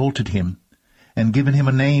highly exalted him, and given him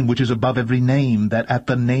a name which is above every name, that at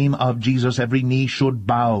the name of Jesus every knee should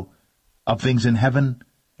bow, of things in heaven,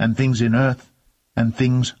 and things in earth, and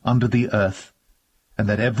things under the earth, and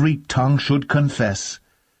that every tongue should confess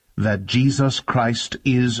that Jesus Christ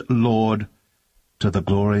is Lord, to the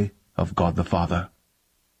glory of God the Father.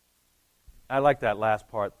 I like that last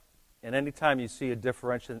part. And any time you see a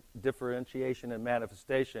differentiation and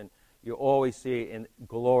manifestation, you always see in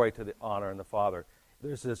glory to the honor and the Father.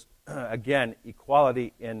 There's this, again,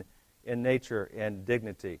 equality in nature and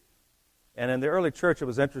dignity. And in the early church, it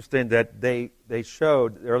was interesting that they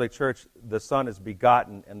showed, the early church, the Son is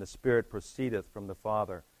begotten and the Spirit proceedeth from the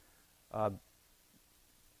Father.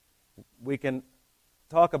 We can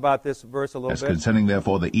talk about this verse a little bit. Concerning,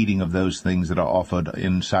 therefore, the eating of those things that are offered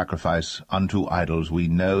in sacrifice unto idols, we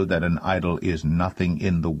know that an idol is nothing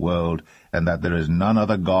in the world, and that there is none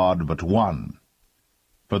other God but one.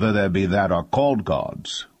 For though there be that are called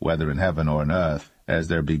gods, whether in heaven or in earth, as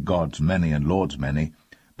there be gods many and lords many.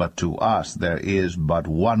 But to us there is but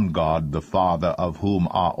one God, the Father, of whom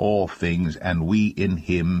are all things, and we in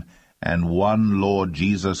him, and one Lord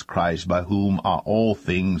Jesus Christ, by whom are all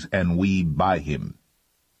things, and we by him.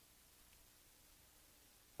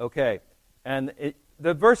 Okay, and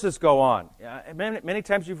the verses go on. Many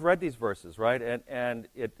times you've read these verses, right? And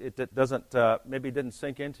it doesn't, maybe it didn't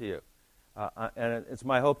sink into you. And it's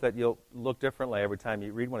my hope that you'll look differently every time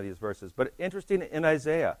you read one of these verses. But interesting in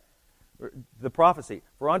Isaiah, the prophecy,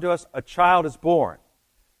 for unto us a child is born,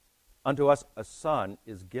 unto us a son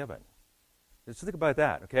is given. Just think about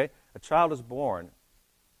that, okay? A child is born,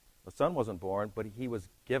 a son wasn't born, but he was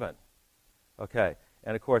given. Okay,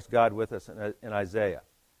 and of course God with us in Isaiah.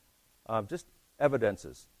 Just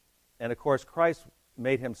evidences. And of course Christ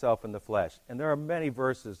made himself in the flesh. And there are many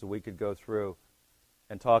verses that we could go through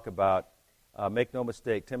and talk about. Make no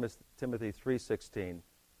mistake, Timothy 3:16,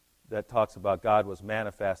 that talks about God was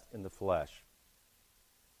manifest in the flesh.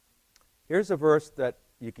 Here's a verse that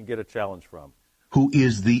you can get a challenge from. Who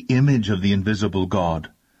is the image of the invisible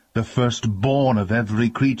God, the firstborn of every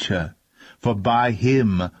creature? For by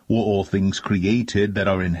him were all things created that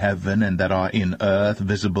are in heaven and that are in earth,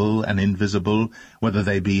 visible and invisible, whether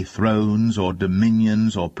they be thrones or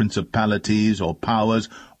dominions or principalities or powers.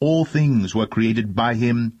 All things were created by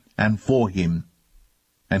him and for him.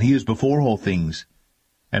 And he is before all things,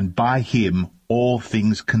 and by him all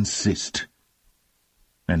things consist.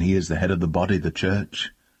 And he is the head of the body, the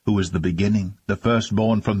church, who is the beginning, the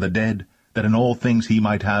firstborn from the dead, that in all things he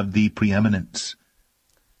might have the preeminence.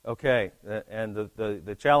 Okay, and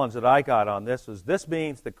the challenge that I got on this was, this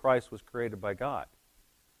means that Christ was created by God,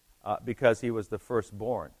 because he was the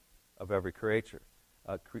firstborn of every creature.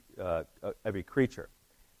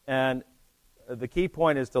 And the key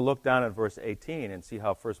point is to look down at verse 18 and see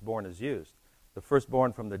how firstborn is used. The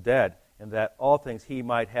firstborn from the dead, and that all things he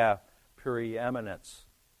might have preeminence.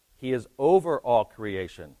 He is over all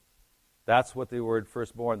creation. That's what the word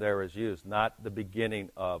firstborn there is used, not the beginning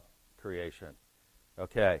of creation.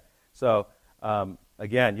 Okay, so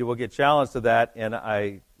again, you will get challenged to that, and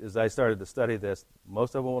as I started to study this,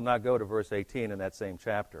 most of them will not go to verse 18 in that same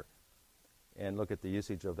chapter and look at the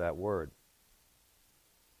usage of that word.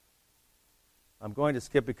 I'm going to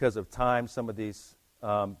skip because of time some of these.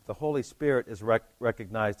 The Holy Spirit is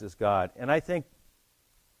recognized as God, and I think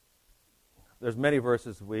there's many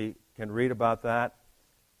verses we can read about that,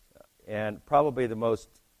 and probably the most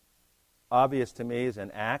obvious to me is in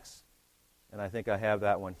Acts, and I think I have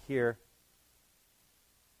that one here,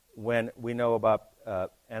 when we know about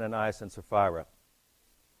Ananias and Sapphira.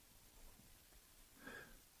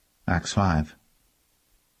 Acts 5.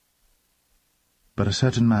 But a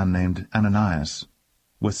certain man named Ananias,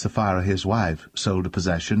 with Sapphira his wife, sold a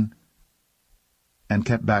possession, and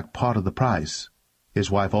kept back part of the price,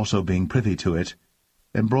 his wife also being privy to it,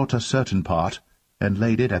 and brought a certain part, and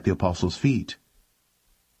laid it at the apostles' feet.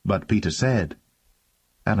 But Peter said,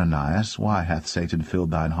 Ananias, why hath Satan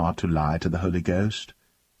filled thine heart to lie to the Holy Ghost,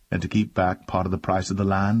 and to keep back part of the price of the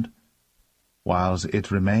land? Whiles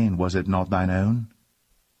it remained, was it not thine own?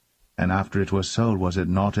 And after it was sold, was it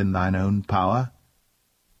not in thine own power?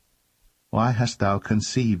 Why hast thou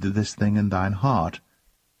conceived this thing in thine heart?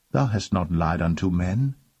 Thou hast not lied unto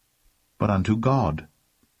men, but unto God.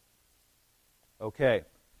 Okay,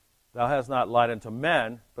 thou hast not lied unto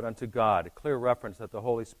men, but unto God. A clear reference that the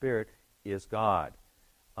Holy Spirit is God.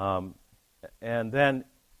 And then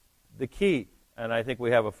the key, and I think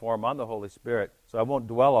we have a form on the Holy Spirit, so I won't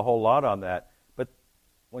dwell a whole lot on that, but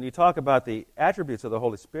when you talk about the attributes of the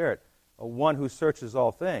Holy Spirit, one who searches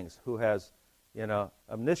all things, who has,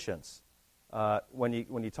 omniscience. When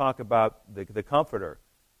you talk about the Comforter,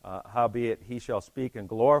 howbeit he shall speak and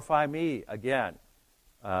glorify me again.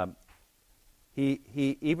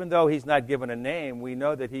 He even though he's not given a name, we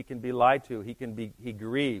know that he can be lied to. He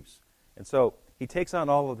grieves, and so he takes on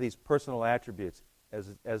all of these personal attributes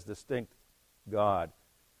as distinct God.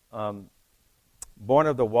 Born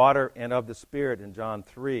of the water and of the Spirit in John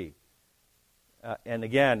 3. And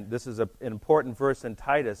again, this is an important verse in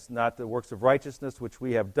Titus, not the works of righteousness which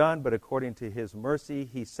we have done, but according to his mercy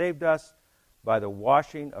he saved us by the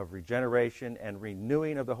washing of regeneration and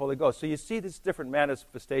renewing of the Holy Ghost. So you see this different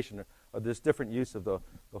manifestation, or this different use of the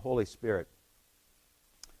Holy Spirit.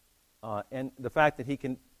 And the fact that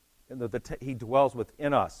he dwells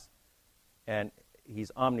within us, and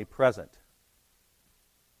he's omnipresent.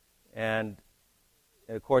 And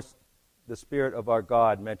of course, the Spirit of our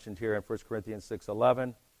God mentioned here in 1 Corinthians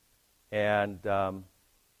 6:11, and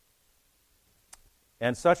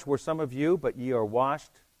such were some of you, but ye are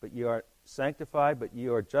washed, but ye are sanctified, but ye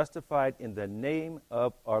are justified in the name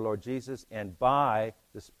of our Lord Jesus and by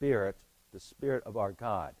the Spirit of our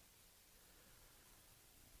God.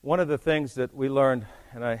 One of the things that we learned,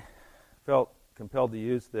 and I felt compelled to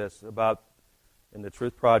use this about in the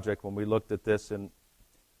Truth Project when we looked at this in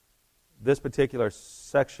this particular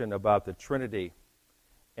section about the Trinity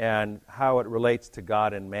and how it relates to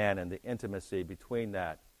God and man and the intimacy between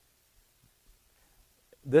that.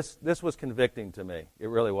 This was convicting to me. It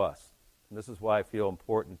really was. And this is why I feel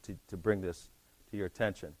important to bring this to your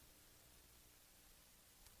attention.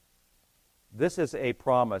 This is a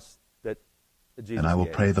promise that Jesus And I will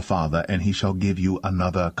gave. pray the Father, and he shall give you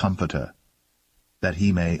another Comforter, that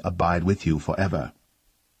he may abide with you forever.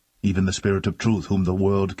 Even the Spirit of truth, whom the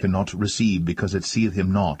world cannot receive, because it seeth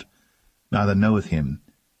him not, neither knoweth him.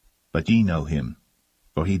 But ye know him,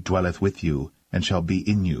 for he dwelleth with you, and shall be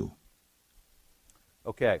in you.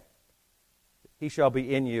 Okay. He shall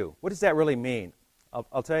be in you. What does that really mean?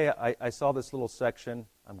 I'll tell you, I saw this little section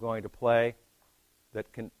I'm going to play that,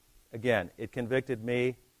 it convicted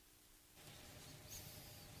me.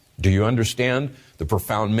 Do you understand the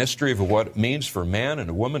profound mystery of what it means for a man and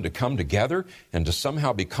a woman to come together and to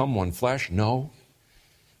somehow become one flesh? No.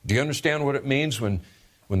 Do you understand what it means when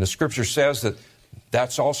the Scripture says that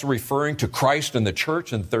that's also referring to Christ and the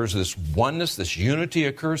church and there's this oneness, this unity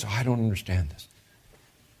occurs? I don't understand this.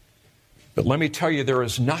 But let me tell you, there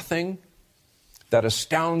is nothing that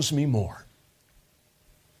astounds me more.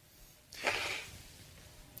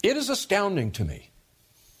 It is astounding to me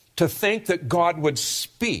to think that God would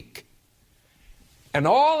speak and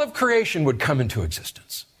all of creation would come into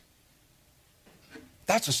existence.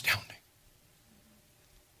 That's astounding.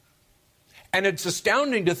 And it's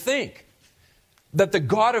astounding to think that the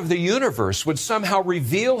God of the universe would somehow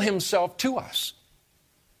reveal himself to us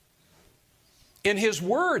in his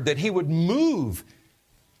word, that he would move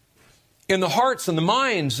in the hearts and the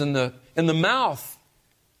minds and the mouth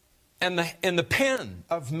and the pen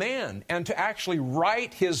of man, and to actually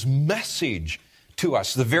write his message to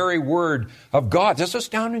us, the very word of God. That's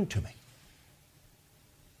astounding to me.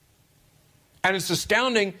 And it's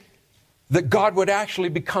astounding that God would actually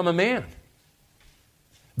become a man,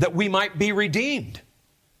 that we might be redeemed.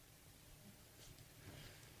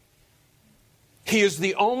 He is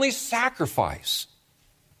the only sacrifice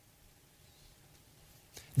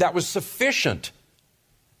that was sufficient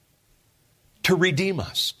to redeem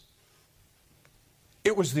us.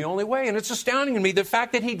 It was the only way, and it's astounding to me the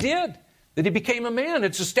fact that he did, that he became a man.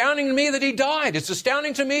 It's astounding to me that he died. It's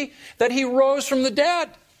astounding to me that he rose from the dead.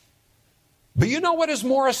 But you know what is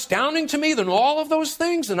more astounding to me than all of those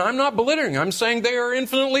things? And I'm not belittling. I'm saying they are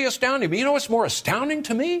infinitely astounding. But you know what's more astounding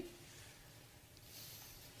to me?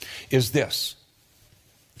 Is this.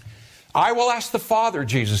 I will ask the Father,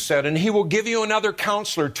 Jesus said, and he will give you another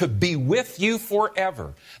counselor to be with you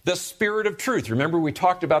forever. The Spirit of truth. Remember, we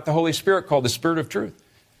talked about the Holy Spirit called the Spirit of truth.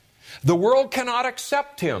 The world cannot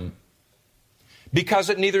accept him because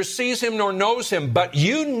it neither sees him nor knows him, but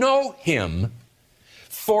you know him,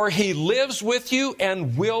 for he lives with you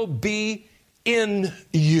and will be in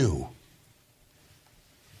you.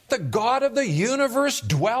 The God of the universe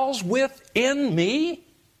dwells within me.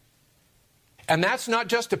 And that's not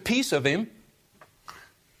just a piece of him.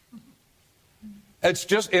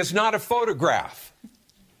 It's not a photograph.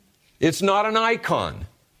 It's not an icon.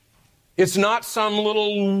 It's not some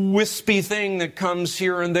little wispy thing that comes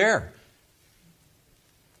here and there.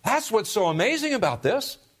 That's what's so amazing about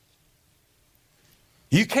this.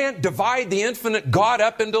 You can't divide the infinite God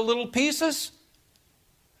up into little pieces.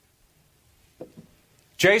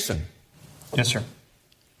 Jason. Yes, sir.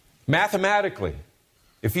 Mathematically,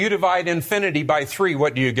 if you divide infinity by 3,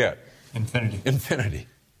 what do you get? Infinity. Infinity.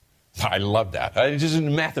 I love that.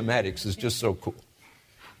 Mathematics is just so cool.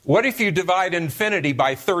 What if you divide infinity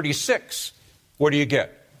by 36? What do you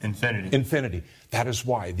get? Infinity. Infinity. That is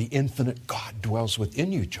why the infinite God dwells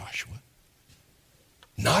within you, Joshua.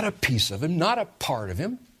 Not a piece of him, not a part of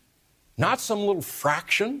him, not some little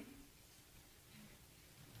fraction.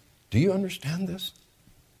 Do you understand this?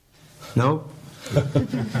 No.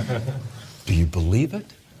 Do you believe it?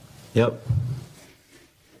 Yep.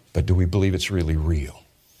 But do we believe it's really real?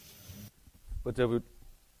 But do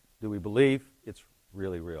we believe it's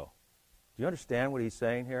really real? Do you understand what he's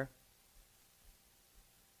saying here?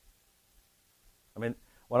 I mean,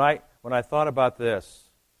 when I thought about this,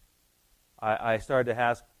 I started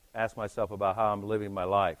to ask myself about how I'm living my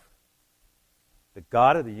life. The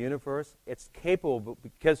God of the universe, it's capable,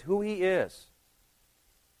 because who he is,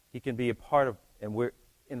 he can be a part of, and we're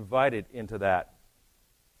invited into that.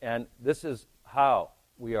 And this is how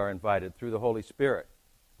we are invited, through the Holy Spirit,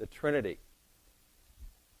 the Trinity.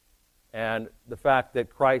 and the fact that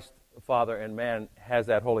Christ, Father, and man has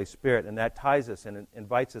that Holy Spirit, and that ties us and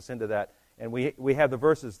invites us into that. And we have the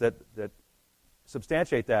verses that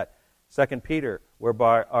substantiate that. 2 Peter,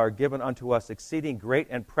 whereby are given unto us exceeding great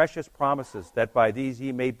and precious promises, that by these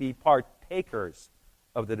ye may be partakers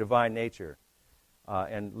of the divine nature.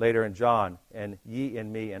 And later in John, and ye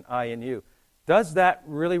in me, and I in you. Does that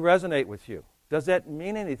really resonate with you? Does that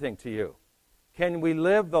mean anything to you? Can we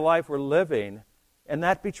live the life we're living and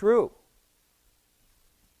that be true?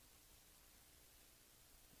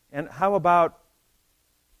 And how about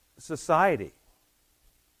society?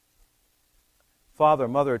 Father,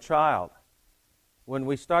 mother, child. When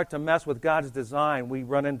we start to mess with God's design, we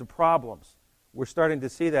run into problems. We're starting to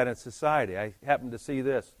see that in society. I happen to see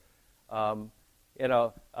this. A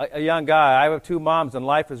young guy, I have 2 moms and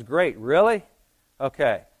life is great. Really?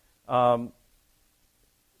 Okay.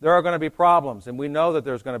 There are going to be problems, and we know that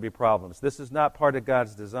there's going to be problems. This is not part of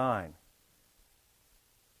God's design.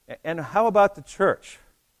 And how about the church?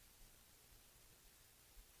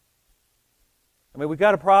 I mean, we've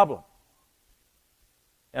got a problem.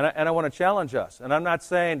 And I want to challenge us. And I'm not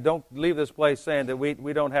saying, don't leave this place saying that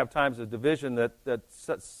we don't have times of division, that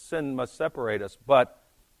sin must separate us. But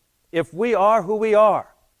if we are who we are,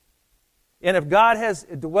 and if God has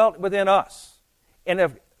dwelt within us, and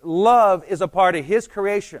if love is a part of His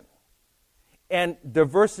creation, and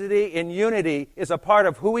diversity and unity is a part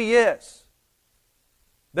of who He is,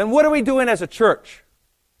 then what are we doing as a church?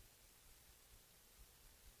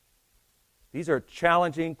 These are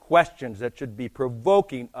challenging questions that should be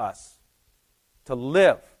provoking us to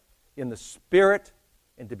live in the Spirit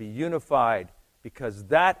and to be unified, because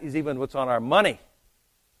that is even what's on our money.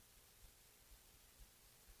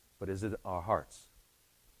 But is it our hearts?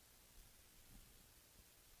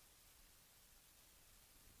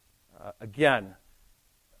 Again,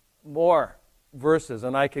 more verses,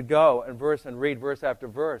 and I could go and read verse after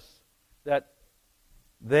verse, that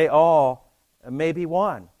they all may be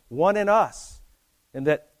one in us, and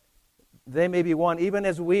that they may be one even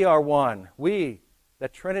as we are one. We,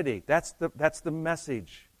 that Trinity, that's the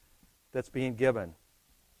message that's being given.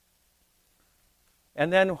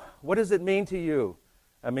 And then, what does it mean to you?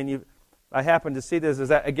 I mean, I happened to see this,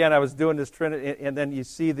 again, I was doing this Trinity, and then you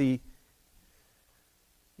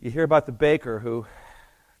hear about the baker who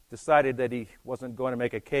decided that he wasn't going to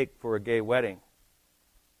make a cake for a gay wedding.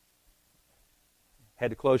 Had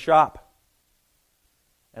to close shop.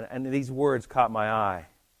 And these words caught my eye.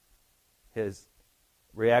 His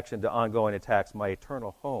reaction to ongoing attacks, my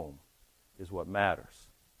eternal home is what matters.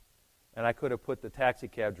 And I could have put the taxi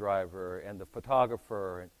cab driver and the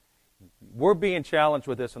photographer. And we're being challenged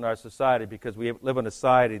with this in our society because we live in a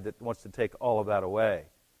society that wants to take all of that away.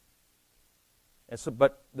 And so,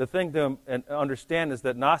 but the thing to understand is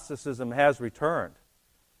that Gnosticism has returned.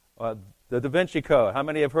 The Da Vinci Code. How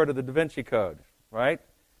many have heard of the Da Vinci Code? Right?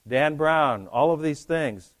 Dan Brown, all of these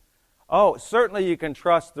things. Oh, certainly you can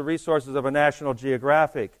trust the resources of a National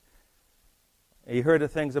Geographic. You heard the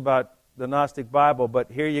things about the Gnostic Bible,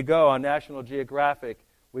 but here you go on National Geographic.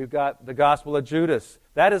 We've got the Gospel of Judas.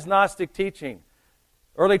 That is Gnostic teaching.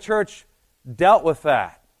 Early church dealt with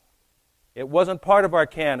that. It wasn't part of our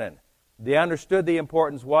canon. They understood the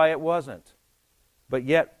importance why it wasn't. But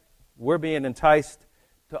yet, we're being enticed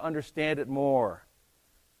to understand it more.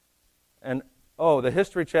 And the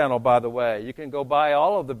History Channel, by the way, you can go buy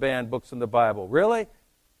all of the banned books in the Bible. Really?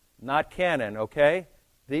 Not canon, okay?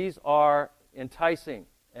 These are enticing.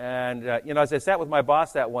 And, as I sat with my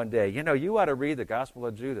boss that one day, you ought to read the Gospel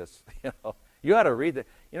of Judas. You ought to read it.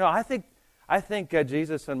 I think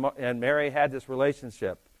Jesus and Mary had this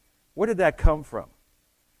relationship. Where did that come from?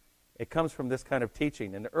 It comes from this kind of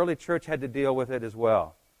teaching. And the early church had to deal with it as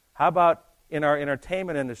well. How about in our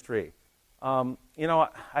entertainment industry? I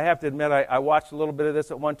have to admit, I watched a little bit of this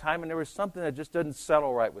at one time, and there was something that just didn't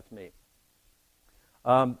settle right with me.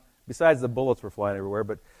 Besides the bullets were flying everywhere,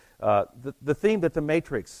 but the theme that The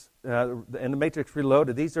Matrix and The Matrix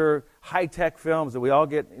Reloaded, these are high-tech films that we all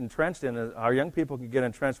get entrenched in. Our young people can get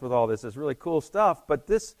entrenched with all this. It's really cool stuff, but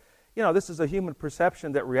this is a human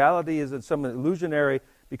perception that reality is in some illusionary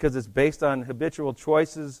because it's based on habitual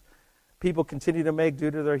choices people continue to make due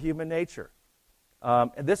to their human nature.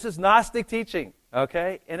 And this is Gnostic teaching,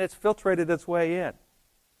 okay? And it's filtrated its way in.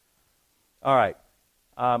 All right.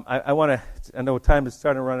 I know time is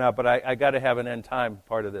starting to run out, but I got to have an end time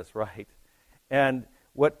part of this, right? And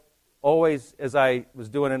what always, as I was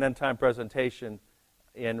doing an end time presentation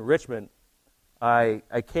in Richmond, I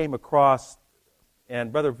came across,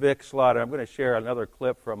 and Brother Vic Slaughter, I'm going to share another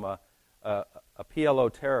clip from a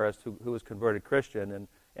PLO terrorist who was converted Christian.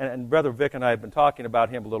 And Brother Vic and I have been talking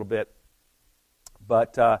about him a little bit.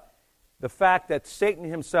 But the fact that Satan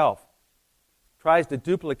himself tries to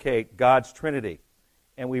duplicate God's Trinity.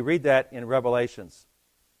 And we read that in Revelations.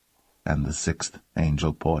 And the sixth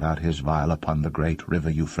angel poured out his vial upon the great river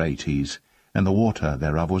Euphrates, and the water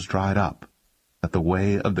thereof was dried up, that the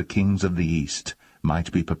way of the kings of the east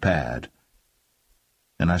might be prepared.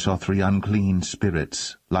 And I saw 3 unclean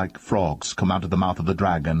spirits, like frogs, come out of the mouth of the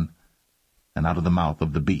dragon, and out of the mouth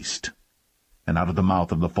of the beast, and out of the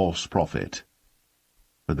mouth of the false prophet.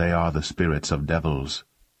 For they are the spirits of devils,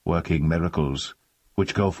 working miracles,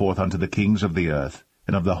 which go forth unto the kings of the earth,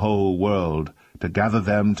 and of the whole world, to gather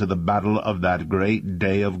them to the battle of that great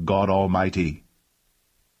day of God Almighty.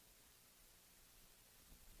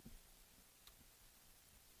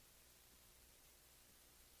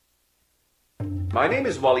 My name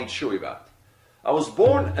is Walid Shuibat. I was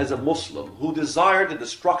born as a Muslim who desired the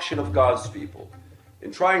destruction of God's people.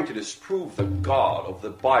 In trying to disprove the God of the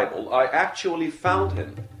Bible, I actually found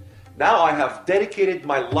him. Now I have dedicated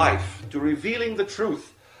my life to revealing the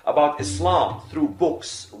truth about Islam through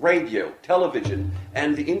books, radio, television,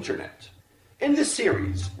 and the internet. In this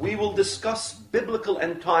series, we will discuss biblical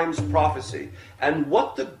end times prophecy and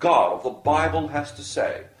what the God of the Bible has to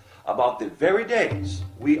say about the very days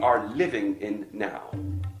we are living in now.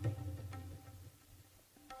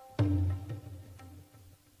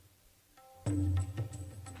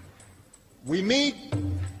 We meet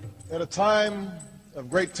at a time of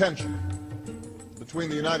great tension between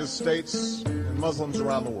the United States and Muslims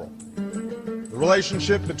around the world. The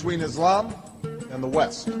relationship between Islam and the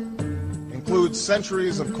West includes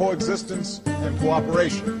centuries of coexistence and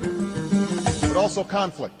cooperation, but also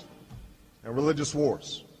conflict and religious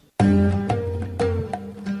wars.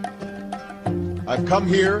 I've come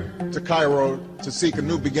here to Cairo to seek a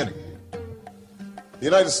new beginning. The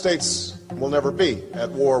United States will never be at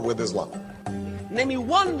war with Islam. Name me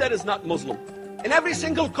one that is not Muslim. In every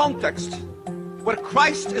single context where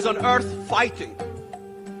Christ is on earth fighting,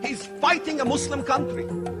 he's fighting a Muslim country.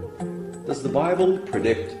 Does the Bible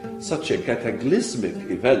predict such a cataclysmic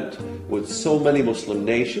event with so many Muslim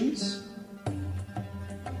nations?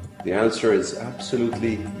 The answer is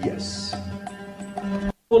absolutely yes.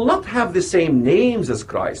 He will not have the same names as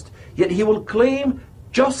Christ, yet he will claim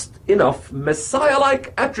just enough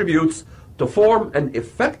Messiah-like attributes to form an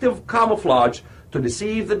effective camouflage to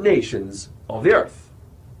deceive the nations of the earth.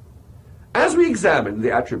 As we examine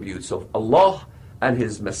the attributes of Allah and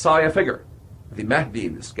his Messiah figure, the Mahdi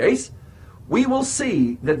in this case, we will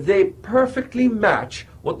see that they perfectly match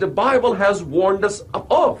what the Bible has warned us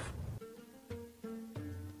of.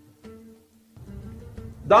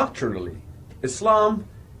 Doctrinally, Islam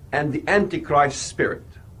and the Antichrist spirit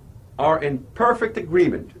are in perfect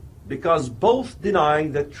agreement because both deny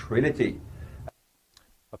the Trinity.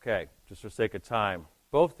 Okay, just for sake of time,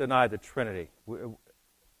 both deny the Trinity.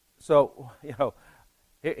 So,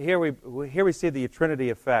 here we see the Trinity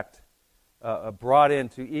effect brought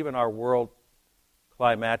into even our world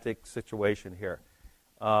climatic situation here.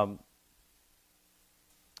 And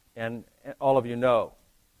all of you know,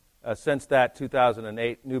 since that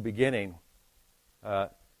 2008 new beginning,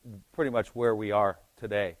 pretty much where we are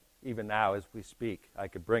today, even now as we speak. I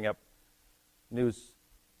could bring up news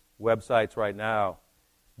websites right now.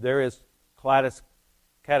 There is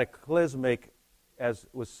cataclysmic, as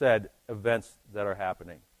was said, events that are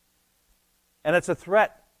happening. And it's a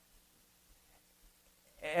threat.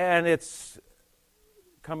 And it's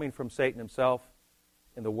coming from Satan himself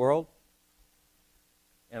in the world,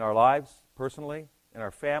 in our lives personally, in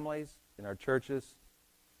our families, in our churches,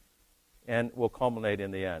 and will culminate in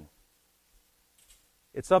the end.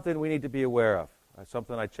 It's something we need to be aware of.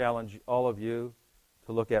 Something I challenge all of you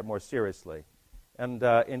to look at more seriously. And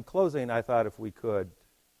in closing, I thought if we could,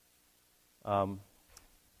 the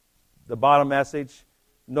bottom message,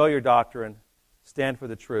 know your doctrine, stand for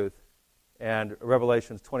the truth, and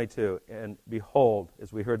Revelations 22, and behold,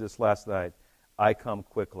 as we heard this last night, I come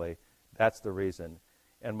quickly. That's the reason.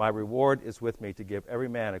 And my reward is with me to give every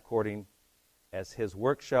man according as his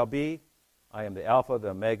work shall be. I am the Alpha, the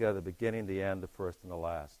Omega, the beginning, the end, the first, and the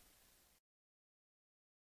last.